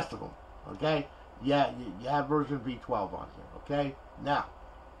all the rest of them. Okay? Yeah, you have version V12 on here. Okay? Now,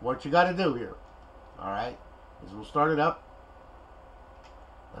 what you got to do here, alright, is we'll start it up.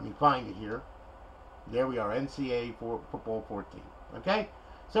 Let me find it here. There we are, NCAA Football 14. Okay?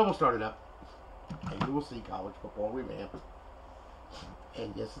 So we'll start it up. And you will see college football revamp.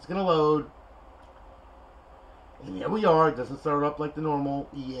 And yes, it's going to load. And there we are. It doesn't start up like the normal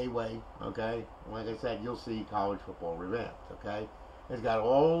EA way. Okay? Like I said, you'll see college football revamped. Okay? It's got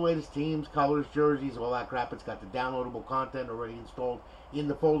all the latest teams, colors, jerseys, all that crap. It's got the downloadable content already installed in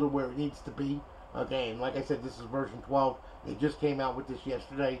the folder where it needs to be. Okay, and like I said, this is version 12. They just came out with this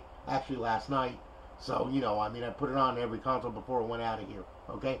yesterday, actually last night. So, you know, I mean, I put it on every console before it went out of here.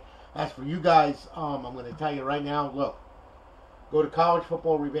 Okay? As for you guys, I'm going to tell you right now, look, go to College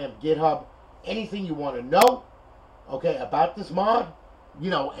Football Revamp GitHub. Anything you want to know, okay, about this mod, you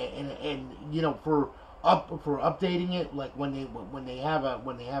know, and you know, for updating it, like when they have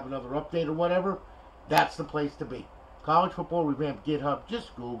another update or whatever, that's the place to be. College Football Revamp GitHub.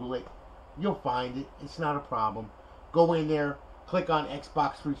 Just Google it. You'll find it. It's not a problem. Go in there, click on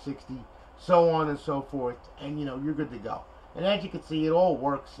Xbox 360, so on and so forth, and you know you're good to go. And as you can see, it all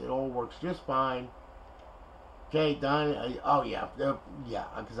works. It all works just fine. Okay, done. Oh yeah, yeah,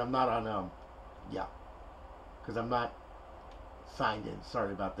 because I'm not on yeah, because I'm not signed in.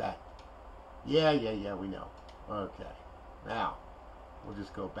 Sorry about that. Yeah, we know. Okay. Now, we'll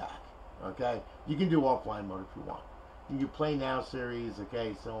just go back. Okay? You can do offline mode if you want. You can play now series,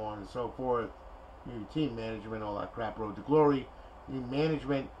 okay, so on and so forth. Your team management, all that crap, road to glory. Your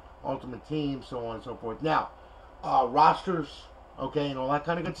management, ultimate team, so on and so forth. Now, rosters, okay, and all that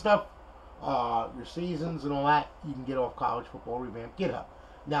kind of good stuff. Your seasons and all that, you can get off College Football Revamp GitHub.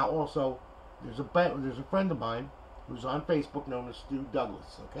 Now, also, there's a friend of mine who's on Facebook known as Stu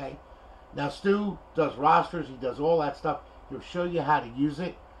Douglas, okay? Now, Stu does rosters. He does all that stuff. He'll show you how to use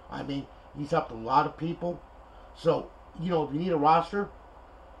it. I mean, he's helped a lot of people. So, you know, if you need a roster,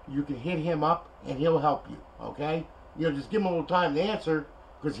 you can hit him up, and he'll help you, okay? You know, just give him a little time to answer,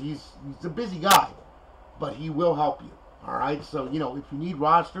 because he's a busy guy. But he will help you, all right? So, you know, if you need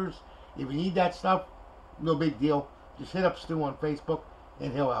rosters, if you need that stuff, no big deal. Just hit up Stu on Facebook,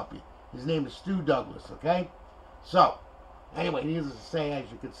 and he'll help you. His name is Stu Douglas, okay? So, anyway, needless to say, as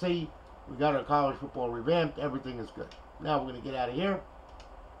you can see, we got our college football revamped. Everything is good. Now we're going to get out of here.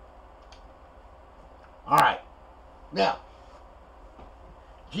 Alright. Now,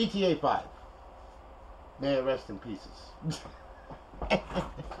 GTA 5. May it rest in pieces.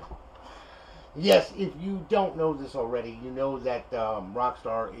 Yes, if you don't know this already, you know that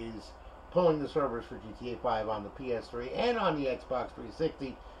Rockstar is pulling the servers for GTA 5 on the PS3 and on the Xbox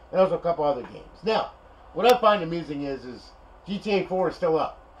 360, and also a couple other games. Now, what I find amusing is GTA 4 is still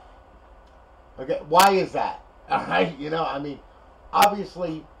up. Okay, why is that? Alright, I mean,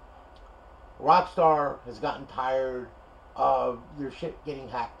 obviously, Rockstar has gotten tired of their shit getting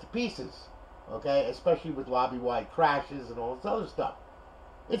hacked to pieces. Okay, especially with lobby-wide crashes and all this other stuff.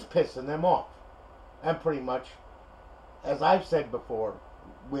 It's pissing them off. And pretty much, as I've said before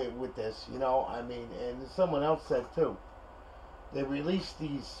with this, I mean, and someone else said too, they released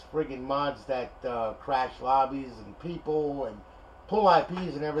these friggin' mods that crash lobbies and people and pull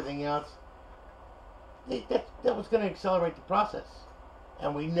IPs and everything else. That was going to accelerate the process.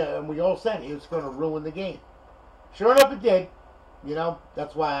 And we all said it was going to ruin the game. Sure enough, it did.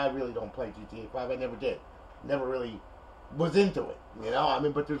 That's why I really don't play GTA 5. I never did. Never really was into it. I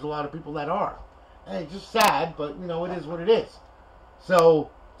mean, but there's a lot of people that are. And it's just sad, but, it is what it is.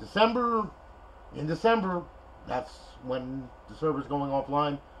 So, in December, that's when the server's going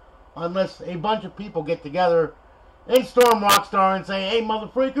offline. Unless a bunch of people get together and storm Rockstar and say, hey, mother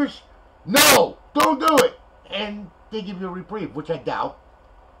freakers, no, don't do it. And they give you a reprieve, which I doubt.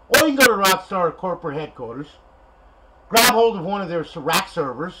 Or you can go to Rockstar corporate headquarters, grab hold of one of their rack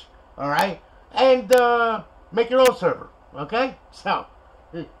servers, alright, and make your own server, okay? So,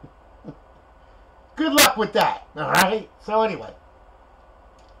 good luck with that, alright? So anyway.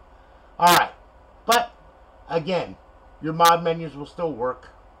 Alright. But, again, your mod menus will still work,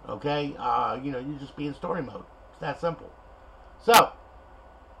 okay? You just be in story mode. It's that simple. So,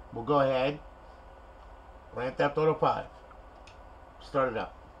 we'll go ahead. Grand Theft Auto 5. Start it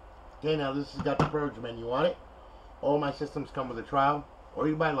up. Okay, now this has got the purge menu on it. All my systems come with a trial, or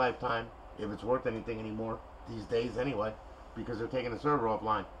you buy lifetime, if it's worth anything anymore, these days anyway, because they're taking the server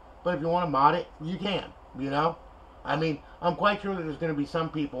offline. But if you want to mod it, you can, I mean, I'm quite sure that there's going to be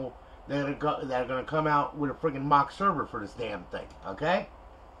some people that are going to come out with a friggin' mock server for this damn thing, okay?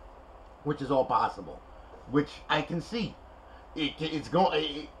 Which is all possible. Which I can see. It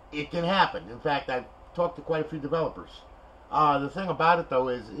can happen. In fact, I've talked to quite a few developers. The thing about it, though,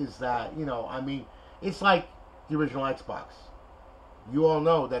 is that, I mean, it's like the original Xbox. You all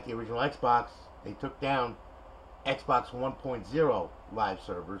know that the original Xbox, they took down Xbox 1.0 live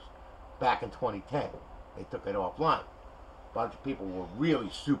servers back in 2010. They took it offline. A bunch of people were really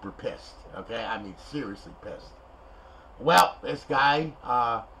super pissed. Okay? I mean, seriously pissed. Well, this guy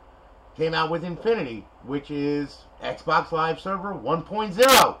came out with Infinity, which is Xbox Live Server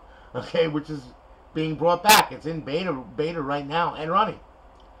 1.0. Okay? Which is being brought back. It's in beta right now and running.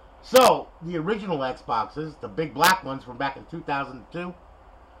 So, the original Xboxes, the big black ones from back in 2002,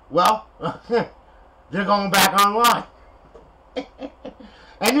 well, they're going back online.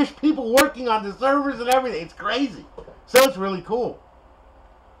 And there's people working on the servers and everything. It's crazy. So it's really cool.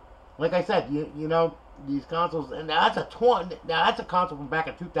 Like I said, these consoles, and that's a console from back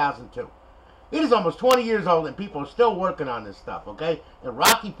in 2002. It is almost 20 years old and people are still working on this stuff, okay? And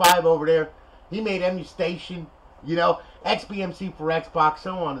Rocky 5 over there, he made MU Station, XBMC for Xbox,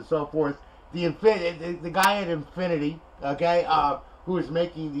 so on and so forth. The guy at Infinity, okay, who is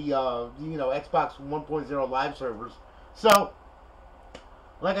making the Xbox 1.0 live servers. So,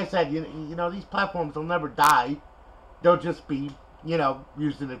 like I said, these platforms will never die. They'll just be,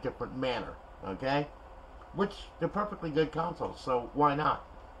 used in a different manner, okay? Which they're perfectly good consoles, so why not?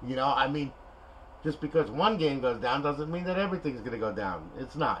 I mean, just because one game goes down doesn't mean that everything's going to go down.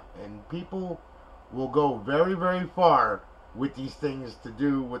 It's not. And people will go very, very far with these things to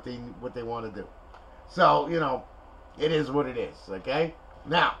do what they want to do. So, it is what it is, okay?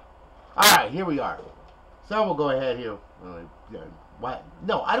 Now, alright, here we are. So we'll go ahead here. What?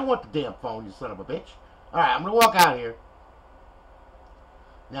 No, I don't want the damn phone, you son of a bitch. Alright, I'm going to walk out here.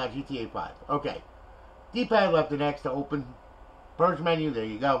 Now, GTA 5. Okay. D-pad left and X to open. Purge menu, there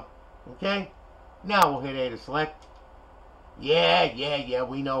you go. Okay? Now we'll hit A to select. Yeah,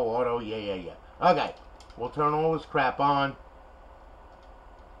 we know auto. Yeah. Okay. We'll turn all this crap on.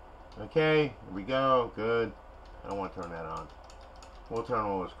 Okay, here we go. Good. I don't want to turn that on. We'll turn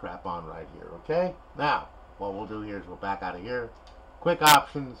all this crap on right here, okay? Now, what we'll do here is we'll back out of here. Quick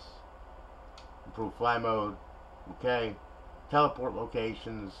options. Improve fly mode. Okay. Teleport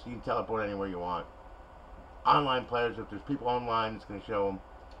locations. You can teleport anywhere you want. Online players. If there's people online, it's going to show them.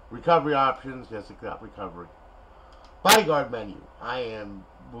 Recovery options. Yes, it got recovery. Bodyguard menu.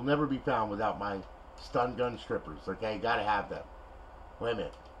 Will never be found without my stun gun strippers. Okay, gotta have them. Wait a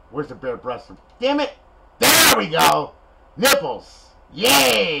minute. Where's the bare breast? Damn it! There we go! Nipples!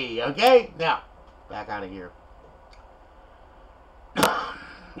 Yay! Okay, now, back out of here.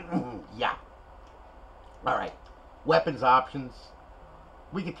 Yeah. All right. Weapons options.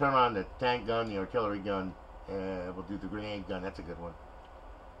 We could turn on the tank gun, the artillery gun. We'll do the grenade gun. That's a good one.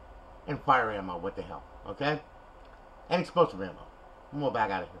 And fire ammo. What the hell? Okay? And explosive ammo. And we'll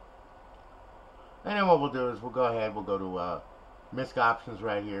back out of here. And then what we'll do is we'll go ahead. We'll go to MISC options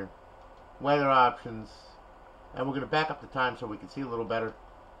right here. Weather options. And we're going to back up the time so we can see a little better.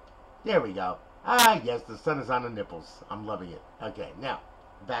 There we go. Ah, yes, the sun is on the nipples. I'm loving it. Okay, now,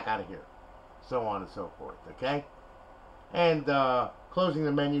 back out of here. So on and so forth, okay? And closing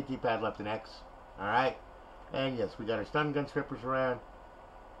the menu, D-pad left and X. Alright? And yes, we got our stun gun strippers around.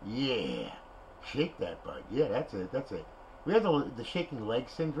 Yeah. Shake that bud. Yeah, that's it. That's it. We have the shaking leg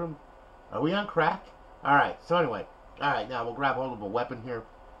syndrome. Are we on crack? Alright, so anyway. Alright, now we'll grab hold of a weapon here.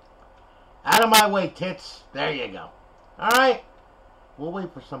 Out of my way, tits. There you go. Alright? We'll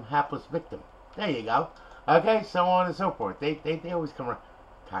wait for some hapless victim. There you go. Okay, so on and so forth. They always come around.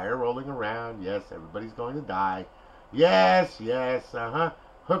 Tire rolling around. Yes, everybody's going to die. Yes, yes,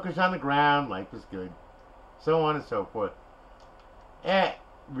 Hookers on the ground. Life is good. So on and so forth.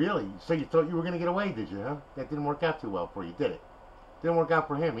 Really? So you thought you were going to get away, did you, huh? That didn't work out too well for you, did it? Didn't work out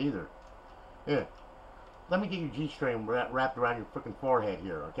for him either. Yeah. Let me get your G-string wrapped around your freaking forehead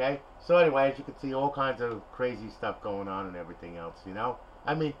here, okay? So anyway, as you can see, all kinds of crazy stuff going on and everything else, you know?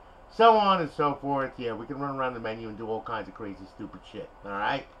 I mean, so on and so forth. Yeah, we can run around the menu and do all kinds of crazy, stupid shit,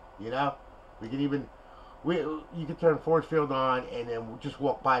 alright? You know? We can even... you can turn force field on and then we'll just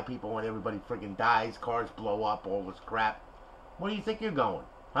walk by people and everybody freaking dies, cars blow up, all this crap. Where do you think you're going?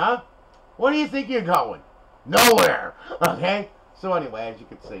 Huh? Where do you think you're going? Nowhere! Okay? So anyway, as you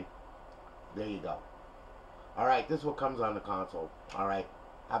can see, there you go. Alright, this is what comes on the console. Alright?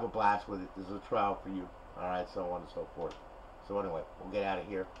 Have a blast with it. This is a trial for you. Alright, so on and so forth. So anyway, we'll get out of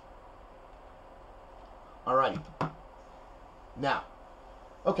here. Alright. Now,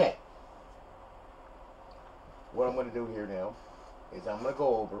 okay. What I'm going to do here now is I'm going to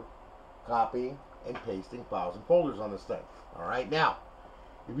go over copying and pasting files and folders on this thing. Alright, now,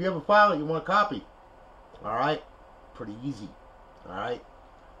 if you have a file that you want to copy, alright, pretty easy. Alright,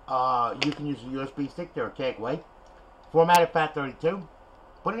 you can use a USB stick, the archaic way. Format it FAT32.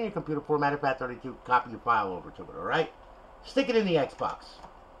 Put it in your computer, format it FAT32, copy your file over to it, alright? Stick it in the Xbox.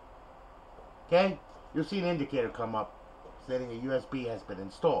 Okay? You'll see an indicator come up stating a USB has been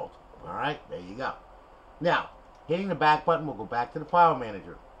installed. Alright, there you go. Now, hitting the back button, we'll go back to the file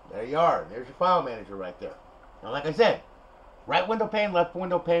manager. There you are. There's your file manager right there. Now, like I said, right window pane, left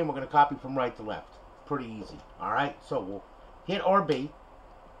window pane, we're going to copy from right to left. Pretty easy. Alright, so we'll hit RB.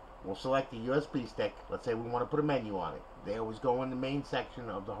 We'll select the USB stick. Let's say we want to put a menu on it. They always go in the main section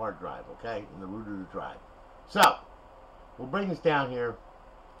of the hard drive, okay? In the root of the drive. So, we'll bring this down here.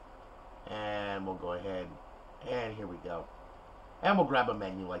 And we'll go ahead. And here we go. And we'll grab a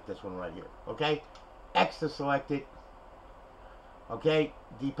menu like this one right here, okay? X to select it. Okay,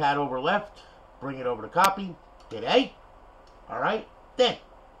 D-pad over left. Bring it over to copy. Hit A. Alright, then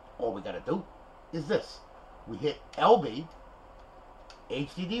all we got to do is this. We hit LB.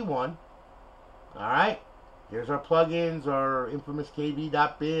 HDD1. Alright, here's our plugins, our infamous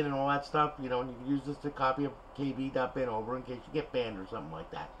kv.bin and all that stuff. You know, and you can use this to copy a kv.bin over in case you get banned or something like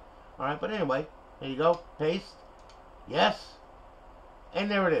that. Alright, but anyway, there you go. Paste. Yes.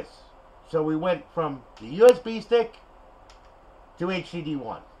 And there it is. So we went from the USB stick to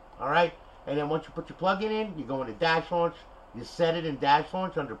HDD1. Alright? And then once you put your plugin in, you go into Dash Launch. You set it in Dash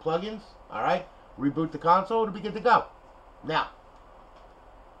Launch under Plugins. Alright? Reboot the console. It'll be good to go. Now,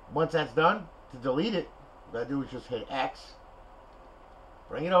 once that's done, to delete it, what I do is just hit X.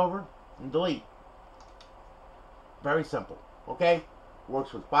 Bring it over and delete. Very simple. Okay?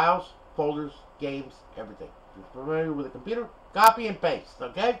 Works with files, folders, games, everything. If you're familiar with a computer, copy and paste.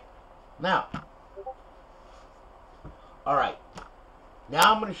 Okay? Now, alright,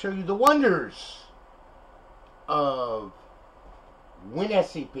 now I'm going to show you the wonders of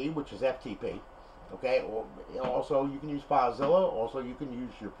WinSCP, which is FTP, okay, or also you can use FileZilla, also you can use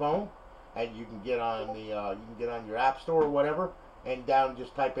your phone, and you can get on the, you can get on your app store or whatever, and down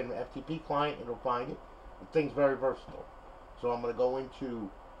just type in FTP client, it'll find it. The thing's very versatile. So I'm going to go into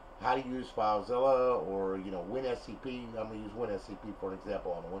how to use FileZilla or, you know, WinSCP. I'm going to use WinSCP for an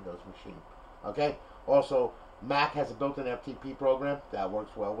example on a Windows machine. Okay? Also, Mac has a built-in FTP program that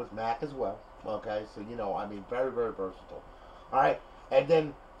works well with Mac as well. Okay? So, you know, I mean, very, very versatile. Alright? And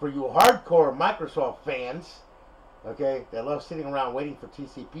then, for you hardcore Microsoft fans, okay, that love sitting around waiting for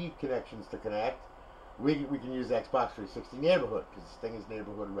TCP connections to connect, we can use Xbox 360 Neighborhood, because this thing is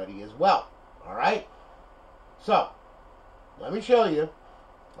neighborhood ready as well. Alright? So, let me show you.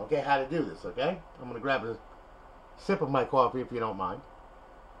 okay, how to do this, okay? I'm going to grab a sip of my coffee if you don't mind.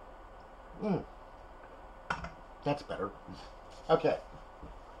 That's better. Okay.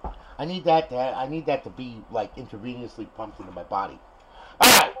 I need that to be like intravenously pumped into my body.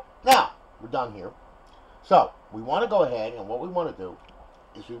 Alright, now we're done here. So we want to go ahead, and what we want to do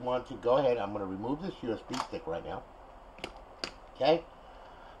is we want to go ahead, I'm going to remove this USB stick right now. Okay?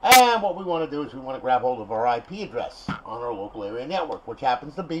 And what we want to do is we want to grab hold of our IP address on our local area network, which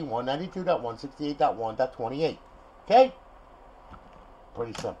happens to be 192.168.1.28. Okay?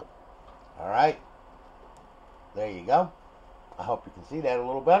 Pretty simple. Alright? There you go. I hope you can see that a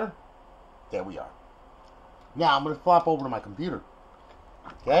little better. There we are. Now I'm going to flop over to my computer.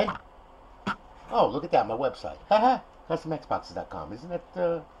 Okay? Oh, look at that, my website. Haha, customxboxes.com. Isn't that,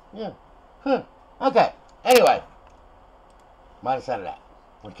 yeah. Huh. Okay. Anyway, minus out of that.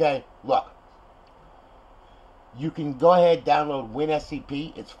 Okay? Look. You can go ahead, download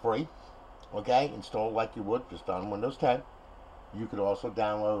WinSCP. It's free. Okay? Install it like you would just on Windows 10. You could also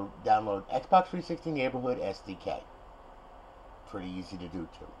download Xbox 360 Neighborhood SDK. Pretty easy to do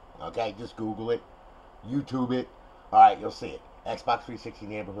too. Okay, just Google it, YouTube it. Alright, you'll see it. Xbox 360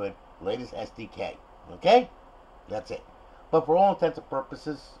 Neighborhood, latest SDK. Okay? That's it. But for all intents and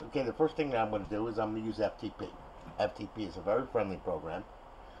purposes, okay, the first thing that I'm going to do is I'm going to use FTP. FTP is a very friendly program.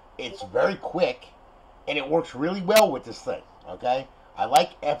 It's very quick, and it works really well with this thing. Okay? I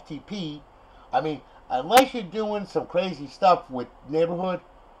like FTP. I mean, unless you're doing some crazy stuff with Neighborhood,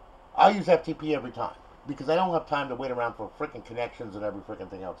 I'll use FTP every time. Because I don't have time to wait around for freaking connections and every freaking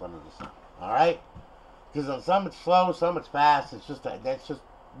thing else under the sun. Alright? Because on some it's slow, some it's fast. It's just, that's just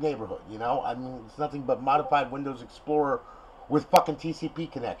Neighborhood, you know? I mean, it's nothing but modified Windows Explorer with fucking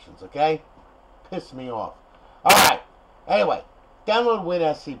TCP connections, okay? Piss me off. Alright. Anyway, download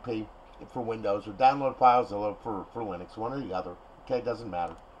WinSCP for Windows or download FileZilla for Linux, one or the other. Okay, doesn't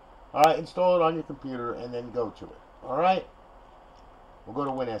matter. Alright, install it on your computer and then go to it. Alright? We'll go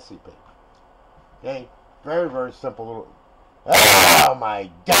to WinSCP. Okay, very, very simple little... Oh my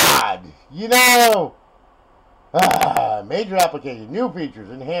God! You know! Major application, new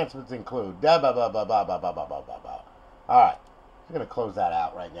features, enhancements include... Alright, I'm going to close that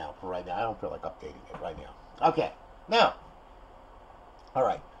out right now. For right now, I don't feel like updating it right now. Okay, now...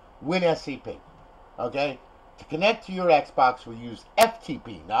 Alright, WinSCP. Okay? To connect to your Xbox, we use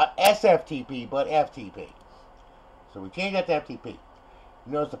FTP. Not SFTP, but FTP. So we change that to FTP.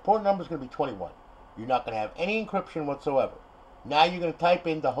 You notice the port number is going to be 21. You're not going to have any encryption whatsoever. Now you're going to type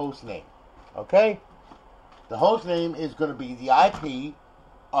in the host name. Okay? The host name is going to be the IP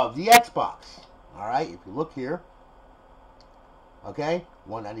of the Xbox. Alright? If you look here. Okay?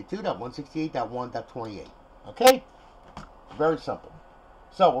 192.168.1.28. Okay? Very simple.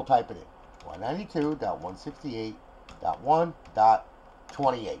 So we'll type it in.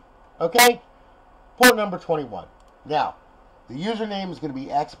 192.168.1.28. Okay? Port number 21. Now, the username is going to be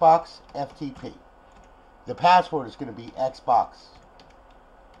Xbox FTP. The password is going to be Xbox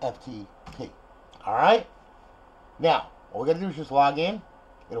FTP. Alright? Now, all we got to do is just log in.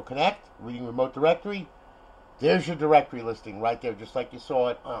 It'll connect. Reading remote directory. There's your directory listing right there, just like you saw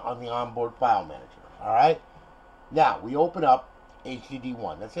it on the onboard file manager. Alright? Now, we open up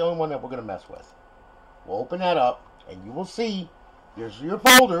HDD1. That's the only one that we're going to mess with. We'll open that up, and you will see there's your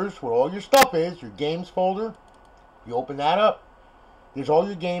folders where all your stuff is, your games folder. You open that up. There's all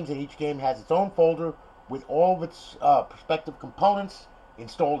your games, and each game has its own folder with all of its prospective components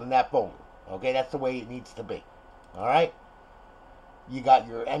installed in that folder. Okay, that's the way it needs to be. All right. You got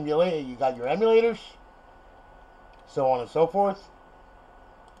your emulators, so on and so forth.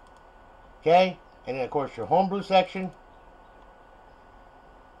 Okay, and then of course your homebrew section,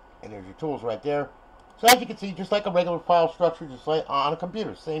 and there's your tools right there. So as you can see, just like a regular file structure, just like on a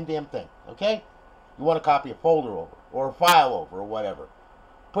computer, same damn thing. Okay, you want to copy a folder over or a file over or whatever.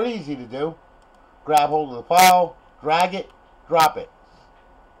 Pretty easy to do. Grab hold of the file, drag it, drop it.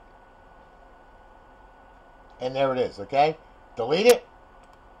 And there it is, okay? Delete it,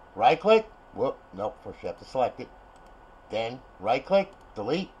 right click, whoop, nope, first you have to select it. Then right click,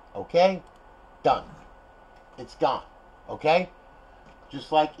 delete, okay, done. It's gone, okay?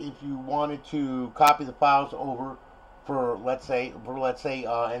 Just like if you wanted to copy the files over for let's say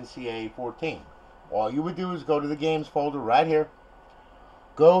NCAA 14. All you would do is go to the games folder right here.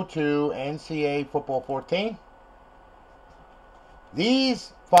 Go to NCAA Football 14.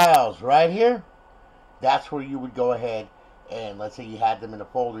 These files right here, that's where you would go ahead and let's say you had them in a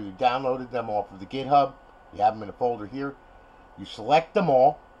folder, you downloaded them off of the GitHub, you have them in a folder here, you select them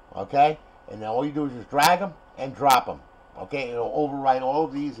all, okay, and then all you do is just drag them and drop them, okay, it'll overwrite all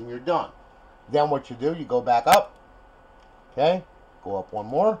of these and you're done. Then what you do, you go back up, okay, Go up one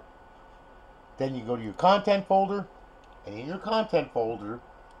more. Then you go to your content folder, and in your content folder,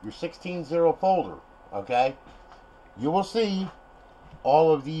 your 16.0 folder, okay, you will see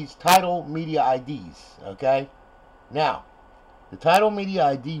all of these title media IDs, okay? Now, the title media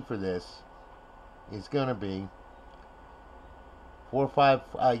ID for this is going to be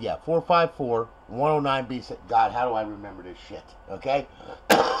 454-109B6. God, how do I remember this shit, okay?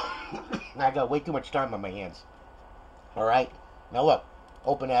 I got way too much time on my hands. All right, now look,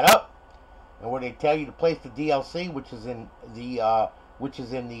 open that up. And where they tell you to place the DLC, which is in the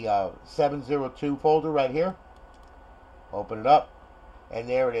 702 folder right here. Open it up, and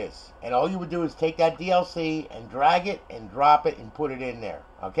there it is. And all you would do is take that DLC and drag it and drop it and put it in there.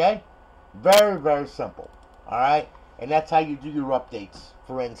 Okay? Very, very simple. All right? And that's how you do your updates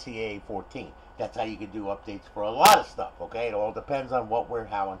for NCAA 14. That's how you can do updates for a lot of stuff. Okay? It all depends on what, where,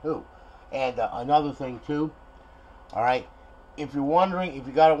 how, and who. And another thing too. All right? If you're wondering, if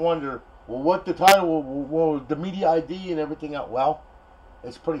you gotta wonder, well, what the title, well, the media ID and everything else. Well,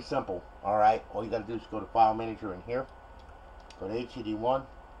 it's pretty simple, all right? All you got to do is go to File Manager in here, go to HCD1,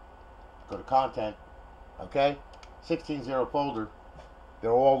 go to Content, okay? 16.0 folder,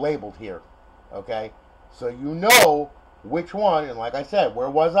 they're all labeled here, okay? So you know which one, and like I said,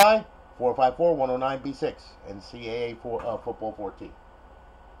 where was I? 454-109B6, NCAA Football 14.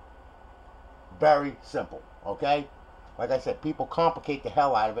 Very simple, okay? Like I said, people complicate the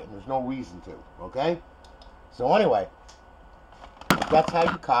hell out of it, and there's no reason to, okay? So anyway, that's how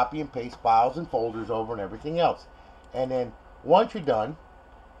you copy and paste files and folders over and everything else. And then once you're done,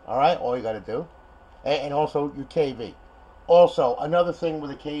 all right, all you got to do, and also your KV. Also, another thing with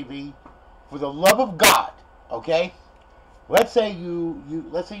a KV, for the love of God, okay? Let's say you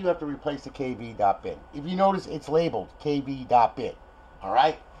have to replace the KV.bin. If you notice, it's labeled KV.bin, all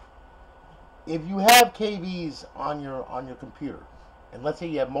right? If you have KVs on your computer, and let's say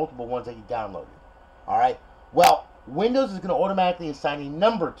you have multiple ones that you downloaded, all right, well, Windows is going to automatically assign a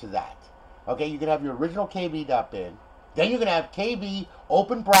number to that. Okay, you can have your original KV.bin, then you're going to have KV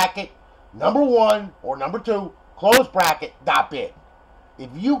open bracket number 1 or number 2 close bracket .bin.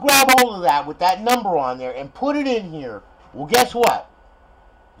 If you grab hold of that with that number on there and put it in here, well, guess what?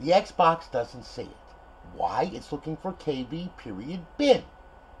 The Xbox doesn't see it. Why? It's looking for KV period bin.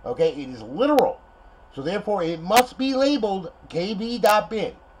 Okay, it is literal. So therefore it must be labeled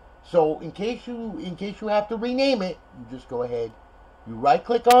kv.bin. So in case you have to rename it, you just go ahead, you right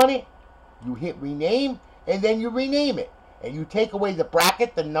click on it, you hit rename, and then you rename it. And you take away the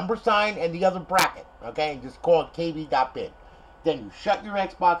bracket, the number sign, and the other bracket. Okay, and just call it kv.bin. Then you shut your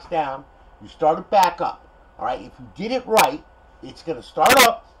Xbox down, you start it back up. Alright, if you did it right, it's gonna start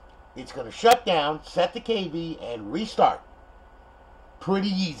up, it's gonna shut down, set the KV, and restart. Pretty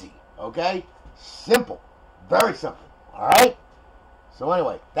easy, okay? Simple. Very simple, alright? So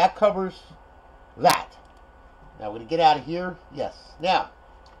anyway, that covers that. Now we're going to get out of here. Yes. Now,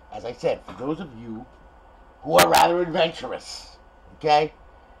 as I said, for those of you who are rather adventurous, okay,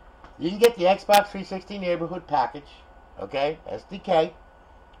 you can get the Xbox 360 Neighborhood Package, okay, SDK,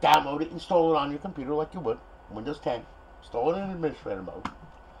 download it, install it on your computer like you would, Windows 10, install it in administrator mode.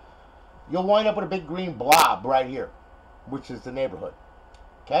 You'll wind up with a big green blob right here, which is the neighborhood.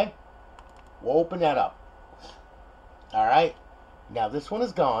 Okay? We'll open that up. Alright? Now this one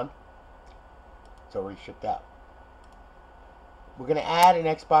is gone. It's already shipped out. We're going to add an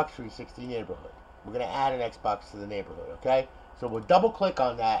Xbox 360 neighborhood. We're going to add an Xbox to the neighborhood. Okay? So we'll double click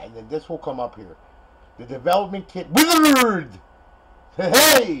on that, and then this will come up here. The development kit wizard!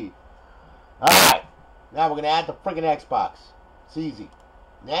 Hey! Alright. Now we're going to add the friggin' Xbox. It's easy.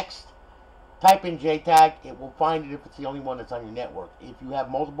 Next. Type in JTAG, it will find it if it's the only one that's on your network. If you have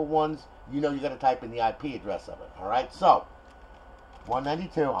multiple ones, you know you got to type in the IP address of it. Alright, so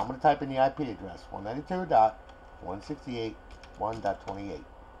 192, I'm going to type in the IP address 192.168.1.28.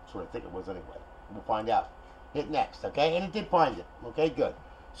 That's what I think it was anyway. We'll find out. Hit next, okay? And it did find it. Okay, good.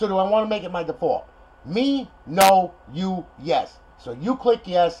 So do I want to make it my default? Me, no, you, yes. So you click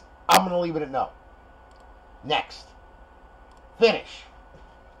yes, I'm going to leave it at no. Next. Finish.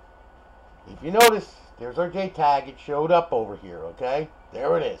 If you notice, there's our JTAG. It showed up over here, okay?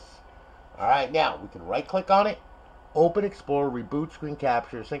 There it is. Alright, now, we can right-click on it. Open Explorer, reboot screen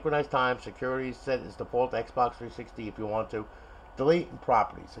capture, synchronize time, security, set as default Xbox 360 if you want to. Delete and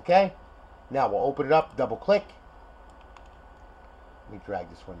properties, okay? Now, we'll open it up, double-click. Let me drag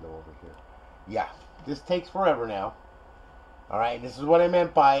this window over here. Yeah, this takes forever now. Alright, this is what I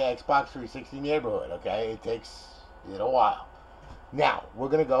meant by Xbox 360 neighborhood, okay? It takes a while. Now, we're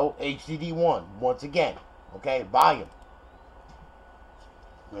going to go HDD1 once again. Okay, volume.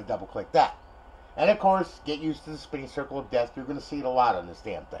 I'm going to double click that. And of course, get used to the spinning circle of death. You're going to see it a lot on this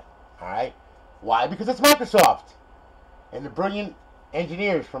damn thing. Alright? Why? Because it's Microsoft. And the brilliant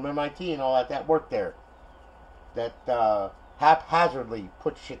engineers from MIT and all that work there. That haphazardly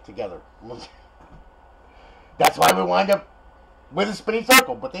put shit together. That's why we wind up with a spinning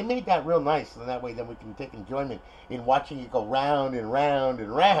circle. But they made that real nice. And that way then we can take enjoyment in watching it go round and round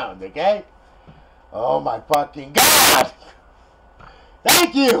and round. Okay? Oh my fucking God!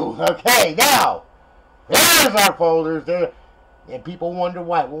 Thank you! Okay, now, there's our folders. There, and people wonder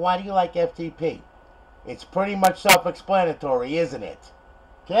why. Well, why do you like FTP? It's pretty much self-explanatory, isn't it?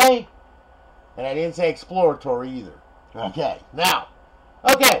 Okay? And I didn't say exploratory either. Okay, now,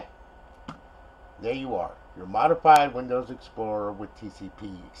 okay. There you are. Your modified Windows Explorer with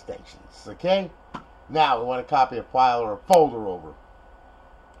TCP extensions. Okay? Now, we want to copy a file or a folder over.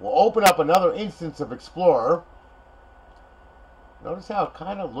 We'll open up another instance of Explorer. Notice how it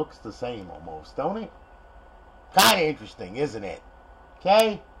kind of looks the same almost, don't it? Kind of interesting, isn't it?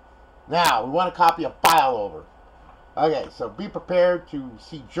 Okay? Now, we want to copy a file over. Okay, so be prepared to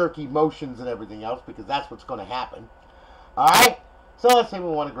see jerky motions and everything else because that's what's going to happen. Alright? So let's say we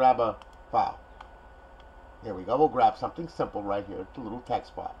want to grab a file. Here we go. We'll grab something simple right here. It's a little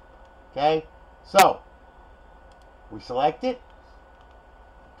text file. Okay? So, we select it.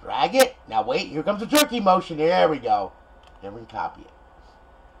 Drag it. Now wait, here comes the jerky motion. There we go. Then we copy it.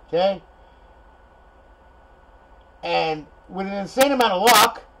 Okay? And with an insane amount of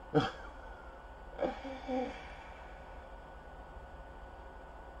luck,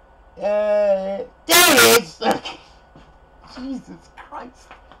 there it is. Jesus Christ.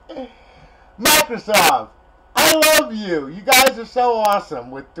 Microsoft, I love you. You guys are so awesome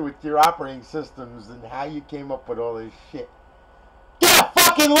with your operating systems and how you came up with all this shit. Get a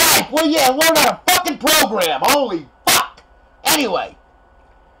fucking life, will you? And learn how to fucking program. Holy fuck. Anyway.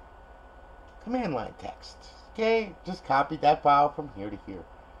 Command line text. Okay? Just copy that file from here to here.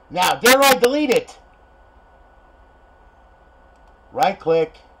 Now, dare I delete it? Right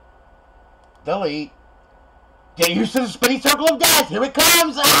click. Delete. Get used to the spinning circle of death. Here it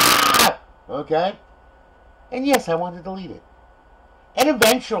comes. Ah! Okay? And yes, I want to delete it. And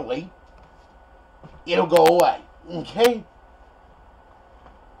eventually, it'll go away. Okay?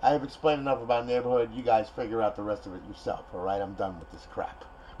 I have explained enough about neighborhood. You guys figure out the rest of it yourself. Alright? I'm done with this crap.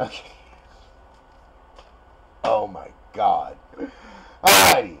 Okay? Oh my God.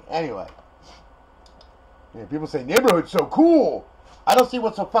 Alrighty. Anyway. Yeah, people say neighborhood's so cool. I don't see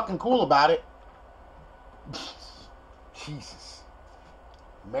what's so fucking cool about it. Jesus.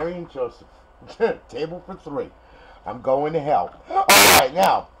 Mary and Joseph. Table for 3. I'm going to hell. Alright,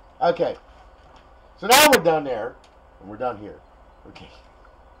 now. Okay. So now we're done there. And we're done here. Okay.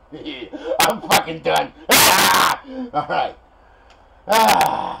 I'm fucking done. Alright.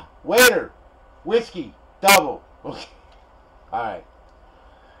 Waiter. Whiskey. Double. Okay. Alright.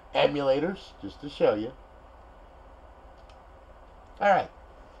 Emulators, just to show you. Alright.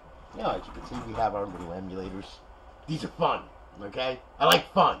 Now, as you can see, we have our little emulators. These are fun. Okay? I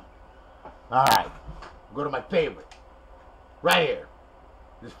like fun. Alright. We'll go to my favorite. Right here.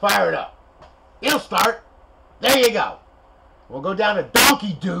 Just fire it up. It'll start. There you go. We'll go down to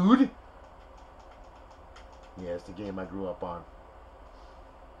Donkey Dude. Yeah, it's the game I grew up on.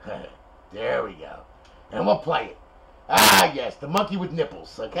 There we go. And we'll play it. Ah, yes, the monkey with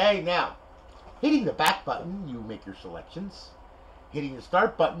nipples. Okay, now, hitting the back button, you make your selections. Hitting the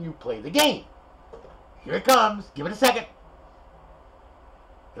start button, you play the game. Here it comes. Give it a second.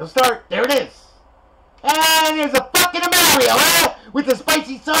 It'll start. There it is. And there's a fucking Mario, huh? With the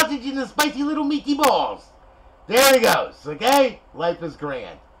spicy sausage and the spicy little meaty balls. There he goes, okay? Life is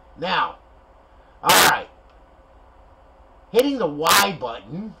grand. Now, alright. Hitting the Y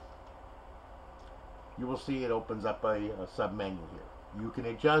button, you will see it opens up a sub-menu here. You can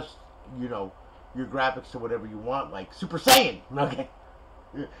adjust, your graphics to whatever you want, like Super Saiyan, okay?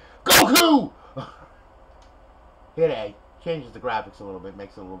 Goku! Hit A. Changes the graphics a little bit,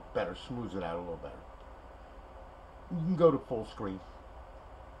 makes it a little better, smooths it out a little better. You can go to full screen.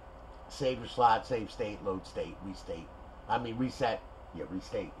 Save your slot, save state, load state, restate. I mean, reset. Yeah,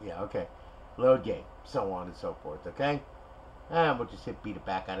 restate. Yeah, okay. Load game, so on and so forth, okay? And we'll just hit beat it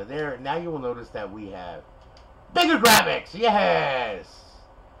back out of there. And now you will notice that we have bigger graphics. Yes!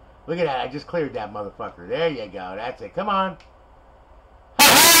 Look at that. I just cleared that motherfucker. There you go. That's it. Come on. Ha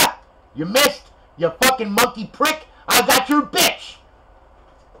ha! You missed, you fucking monkey prick. I got your bitch.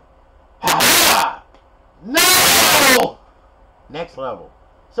 Ha ha! No! Next level.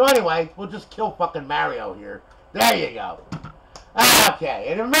 So anyway, we'll just kill fucking Mario here. There you go. Okay,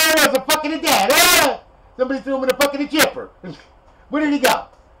 and Mario's a fucking dead. Somebody threw him in a fucking chipper. Where did he go?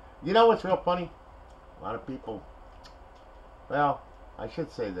 You know what's real funny? A lot of people, well, I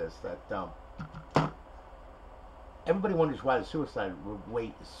should say this, that everybody wonders why the suicide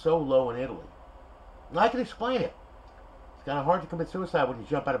rate is so low in Italy. And I can explain it. It's kind of hard to commit suicide when you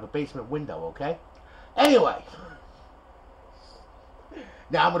jump out of a basement window, okay? Anyway,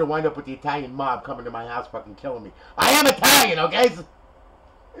 now I'm going to wind up with the Italian mob coming to my house fucking killing me. I am Italian, okay? So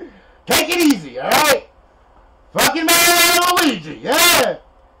take it easy, alright? Fucking Mario and Luigi, yeah!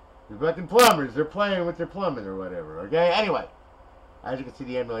 The fucking plumbers, they're playing with their plumbing or whatever, okay? Anyway, as you can see,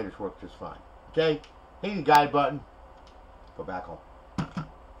 the emulators work just fine, okay? Hit the guide button, go back home.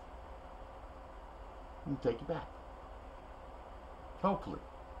 And take you back. Hopefully.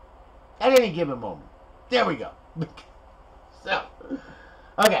 At any given moment. There we go. So,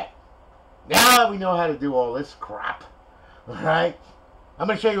 okay. Now that we know how to do all this crap, alright, I'm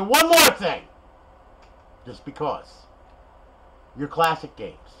going to show you one more thing. Just because. Your classic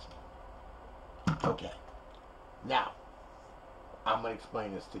games. Okay. Now, I'm going to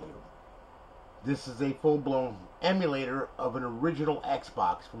explain this to you. This is a full-blown emulator of an original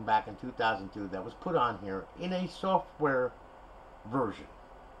Xbox from back in 2002 that was put on here in a software version.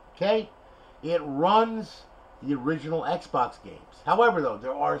 Okay? It runs the original Xbox games. However, though,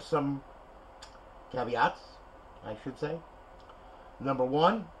 there are some caveats, I should say. Number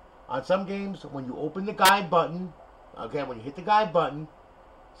one, on some games, when you open the guide button, okay, when you hit the guide button,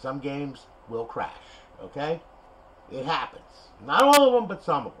 some games will crash, okay? It happens. Not all of them, but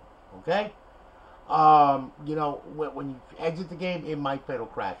some of them, okay? You know, when you exit the game, it might fatal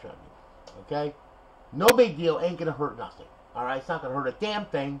crash on you, okay? No big deal, ain't gonna hurt nothing, alright? It's not gonna hurt a damn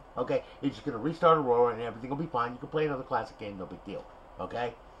thing, okay? It's just gonna restart Aurora and everything will be fine. You can play another classic game, no big deal,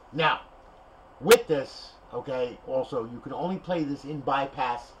 okay? Now, with this, okay, also, you can only play this in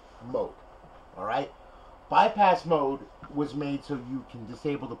bypass mode, alright? Bypass mode was made so you can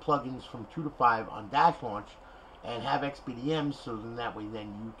disable the plugins from 2 to 5 on dash launch and have XPDMs, so then that way then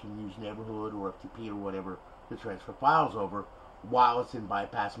you can use Neighborhood or FTP or whatever to transfer files over while it's in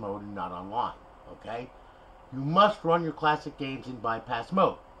bypass mode and not online, okay? You must run your classic games in bypass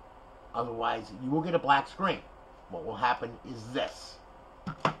mode. Otherwise, you will get a black screen. What will happen is this.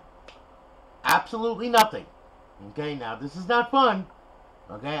 Absolutely nothing. Okay, now this is not fun.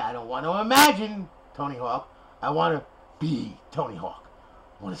 Okay, I don't want to imagine Tony Hawk. I want to be Tony Hawk.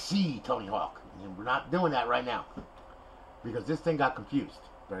 I want to see Tony Hawk. And we're not doing that right now. Because this thing got confused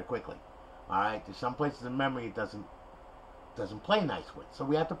very quickly. Alright, there's some places in memory it doesn't play nice with. So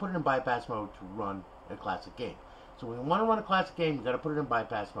we have to put it in bypass mode to run a classic game. So when you want to run a classic game, you got to put it in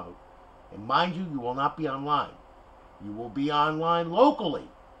bypass mode. And mind you, you will not be online. You will be online locally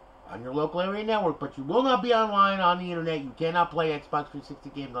on your local area network, but you will not be online on the internet. You cannot play Xbox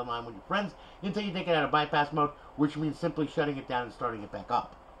 360 games online with your friends until you take it out of bypass mode, which means simply shutting it down and starting it back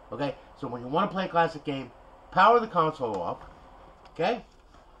up. Okay? So when you want to play a classic game, power the console off. Okay?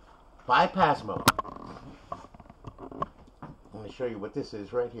 Bypass mode. I'm going to show you what this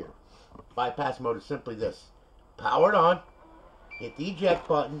is right here. Bypass mode is simply this. Power it on. Hit the eject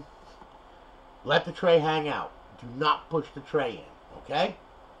button. Let the tray hang out. Do not push the tray in. Okay?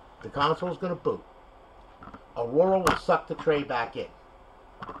 The console is going to boot. Aurora will suck the tray back in.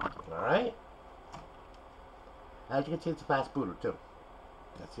 Alright? As you can see, it's a fast booter, too.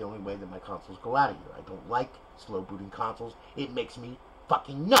 That's the only way that my consoles go out of here. I don't like slow booting consoles. It makes me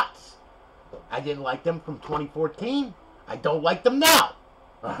fucking nuts. I didn't like them from 2014. I don't like them now.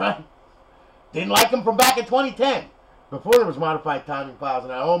 Alright? Didn't like them from back in 2010. Before there was modified timing files,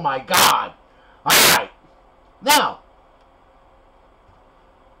 and oh my god. Alright. Now,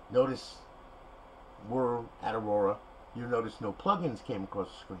 notice we're at Aurora. You notice no plugins came across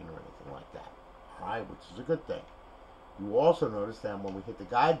the screen or anything like that. Alright, which is a good thing. You also notice that when we hit the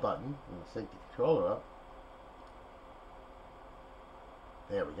guide button, and we sync the controller up,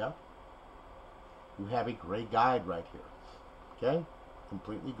 there we go. You have a gray guide right here. Okay?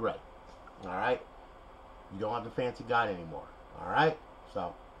 Completely gray. Alright? You don't have the fancy guide anymore. Alright?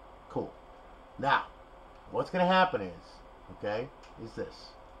 So, cool. Now, what's going to happen is, okay, is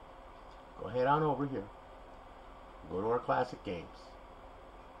this. Go ahead on over here. Go to our classic games.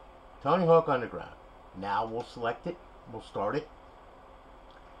 Tony Hawk Underground. Now we'll select it. We'll start it.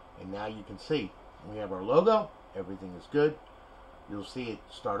 And now you can see we have our logo. Everything is good. You'll see it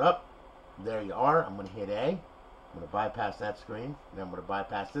start up. There you are. I'm going to hit A. I'm going to bypass that screen. Then I'm going to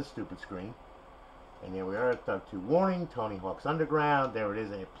bypass this stupid screen. And there we are. Thug 2 warning. Tony Hawk's Underground. There it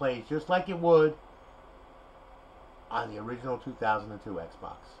is. And it plays just like it would on the original 2002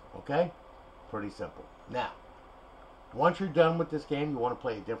 Xbox. Okay? Pretty simple. Now, once you're done with this game, you want to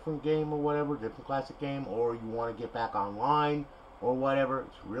play a different game or whatever, different classic game, or you want to get back online or whatever,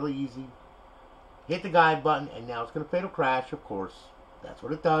 it's really easy. hit the guide button, and now it's going to fatal crash, of course. That's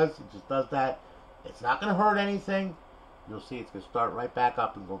what it does. It just does that. It's not going to hurt anything. You'll see it's going to start right back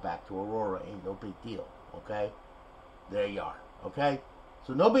up and go back to Aurora. Ain't no big deal, okay? There you are, okay?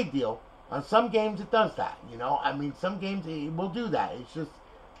 So no big deal. On some games it does that, you know? I mean, some games it will do that. It's just,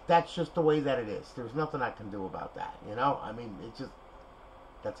 that's just the way that it is. There's nothing I can do about that, you know? I mean, it's just,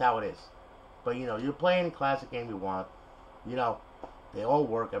 that's how it is. But, you know, you're playing a classic game you want. You know, they all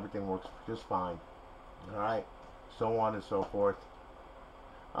work. Everything works just fine. Alright? So on and so forth.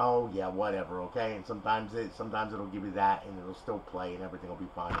 Oh, yeah, whatever, okay? And sometimes it'll give you that, and it'll still play, and everything will be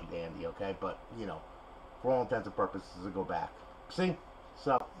fine and dandy, okay? But, you know, for all intents and purposes, it'll go back. See?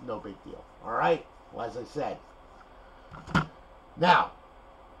 So, no big deal. Alright? Well, as I said. Now,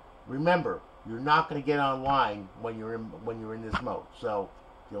 remember, you're not going to get online when you're in this mode. So,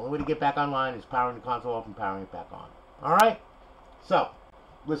 the only way to get back online is powering the console off and powering it back on. Alright? So,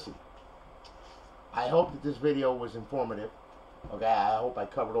 listen. I hope that this video was informative. Okay, I hope I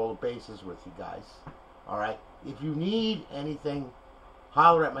covered all the bases with you guys. Alright? If you need anything,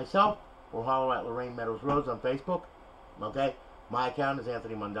 holler at myself or holler at Lorraine Meadows Rhodes on Facebook. Okay? My account is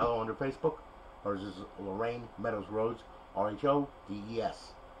Anthony Mondello under Facebook. Ours is Lorraine Meadows Rhodes,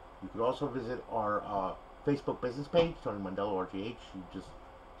 R-H-O-D-E-S. You could also visit our Facebook business page, Tony Mondello RGH. You just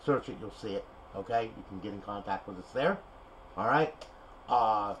search it, you'll see it. Okay? You can get in contact with us there. Alright?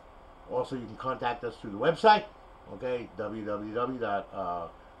 Also, you can contact us through the website. Okay,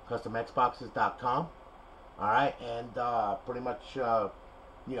 www.customxboxes.com. Alright, and pretty much,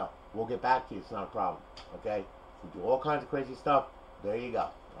 you know, we'll get back to you. It's not a problem. Okay, we do all kinds of crazy stuff. There you go.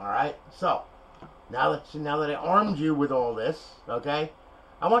 Alright, so now that I armed you with all this, okay,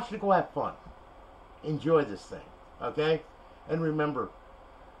 I want you to go have fun. Enjoy this thing. Okay, and remember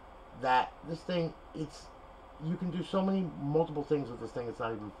that this thing, you can do so many multiple things with this thing. It's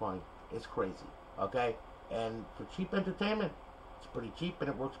not even funny. It's crazy. Okay. And for cheap entertainment, it's pretty cheap and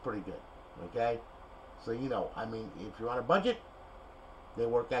it works pretty good. Okay? So, you know, I mean, if you're on a budget, they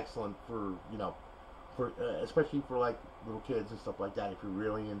work excellent for, you know, for especially for like little kids and stuff like that. If you're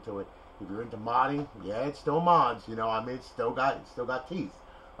really into it, if you're into modding, yeah, it's still mods. You know, I mean, it's still got teeth.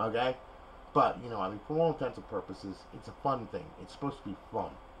 Okay? But, you know, I mean, for all intents and purposes, it's a fun thing. It's supposed to be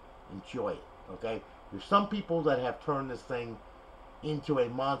fun. Enjoy it. Okay? There's some people that have turned this thing into a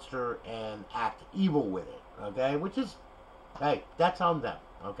monster and act evil with it, okay? Which is, hey, that's on them,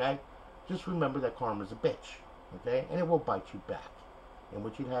 okay? Just remember that karma's a bitch, okay? And it will bite you back, in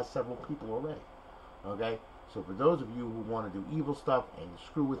which it has several people already, okay? So for those of you who want to do evil stuff and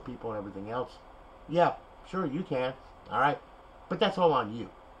screw with people and everything else, yeah, sure, you can, alright? But that's all on you,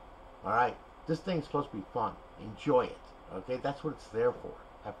 alright? This thing's supposed to be fun. Enjoy it, okay? That's what it's there for.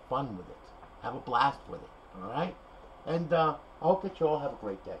 Have fun with it. Have a blast with it, alright? And I hope that you all have a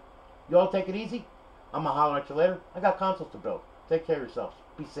great day. You all take it easy. I'm going to holler at you later. I got consoles to build. Take care of yourselves.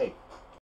 Be safe.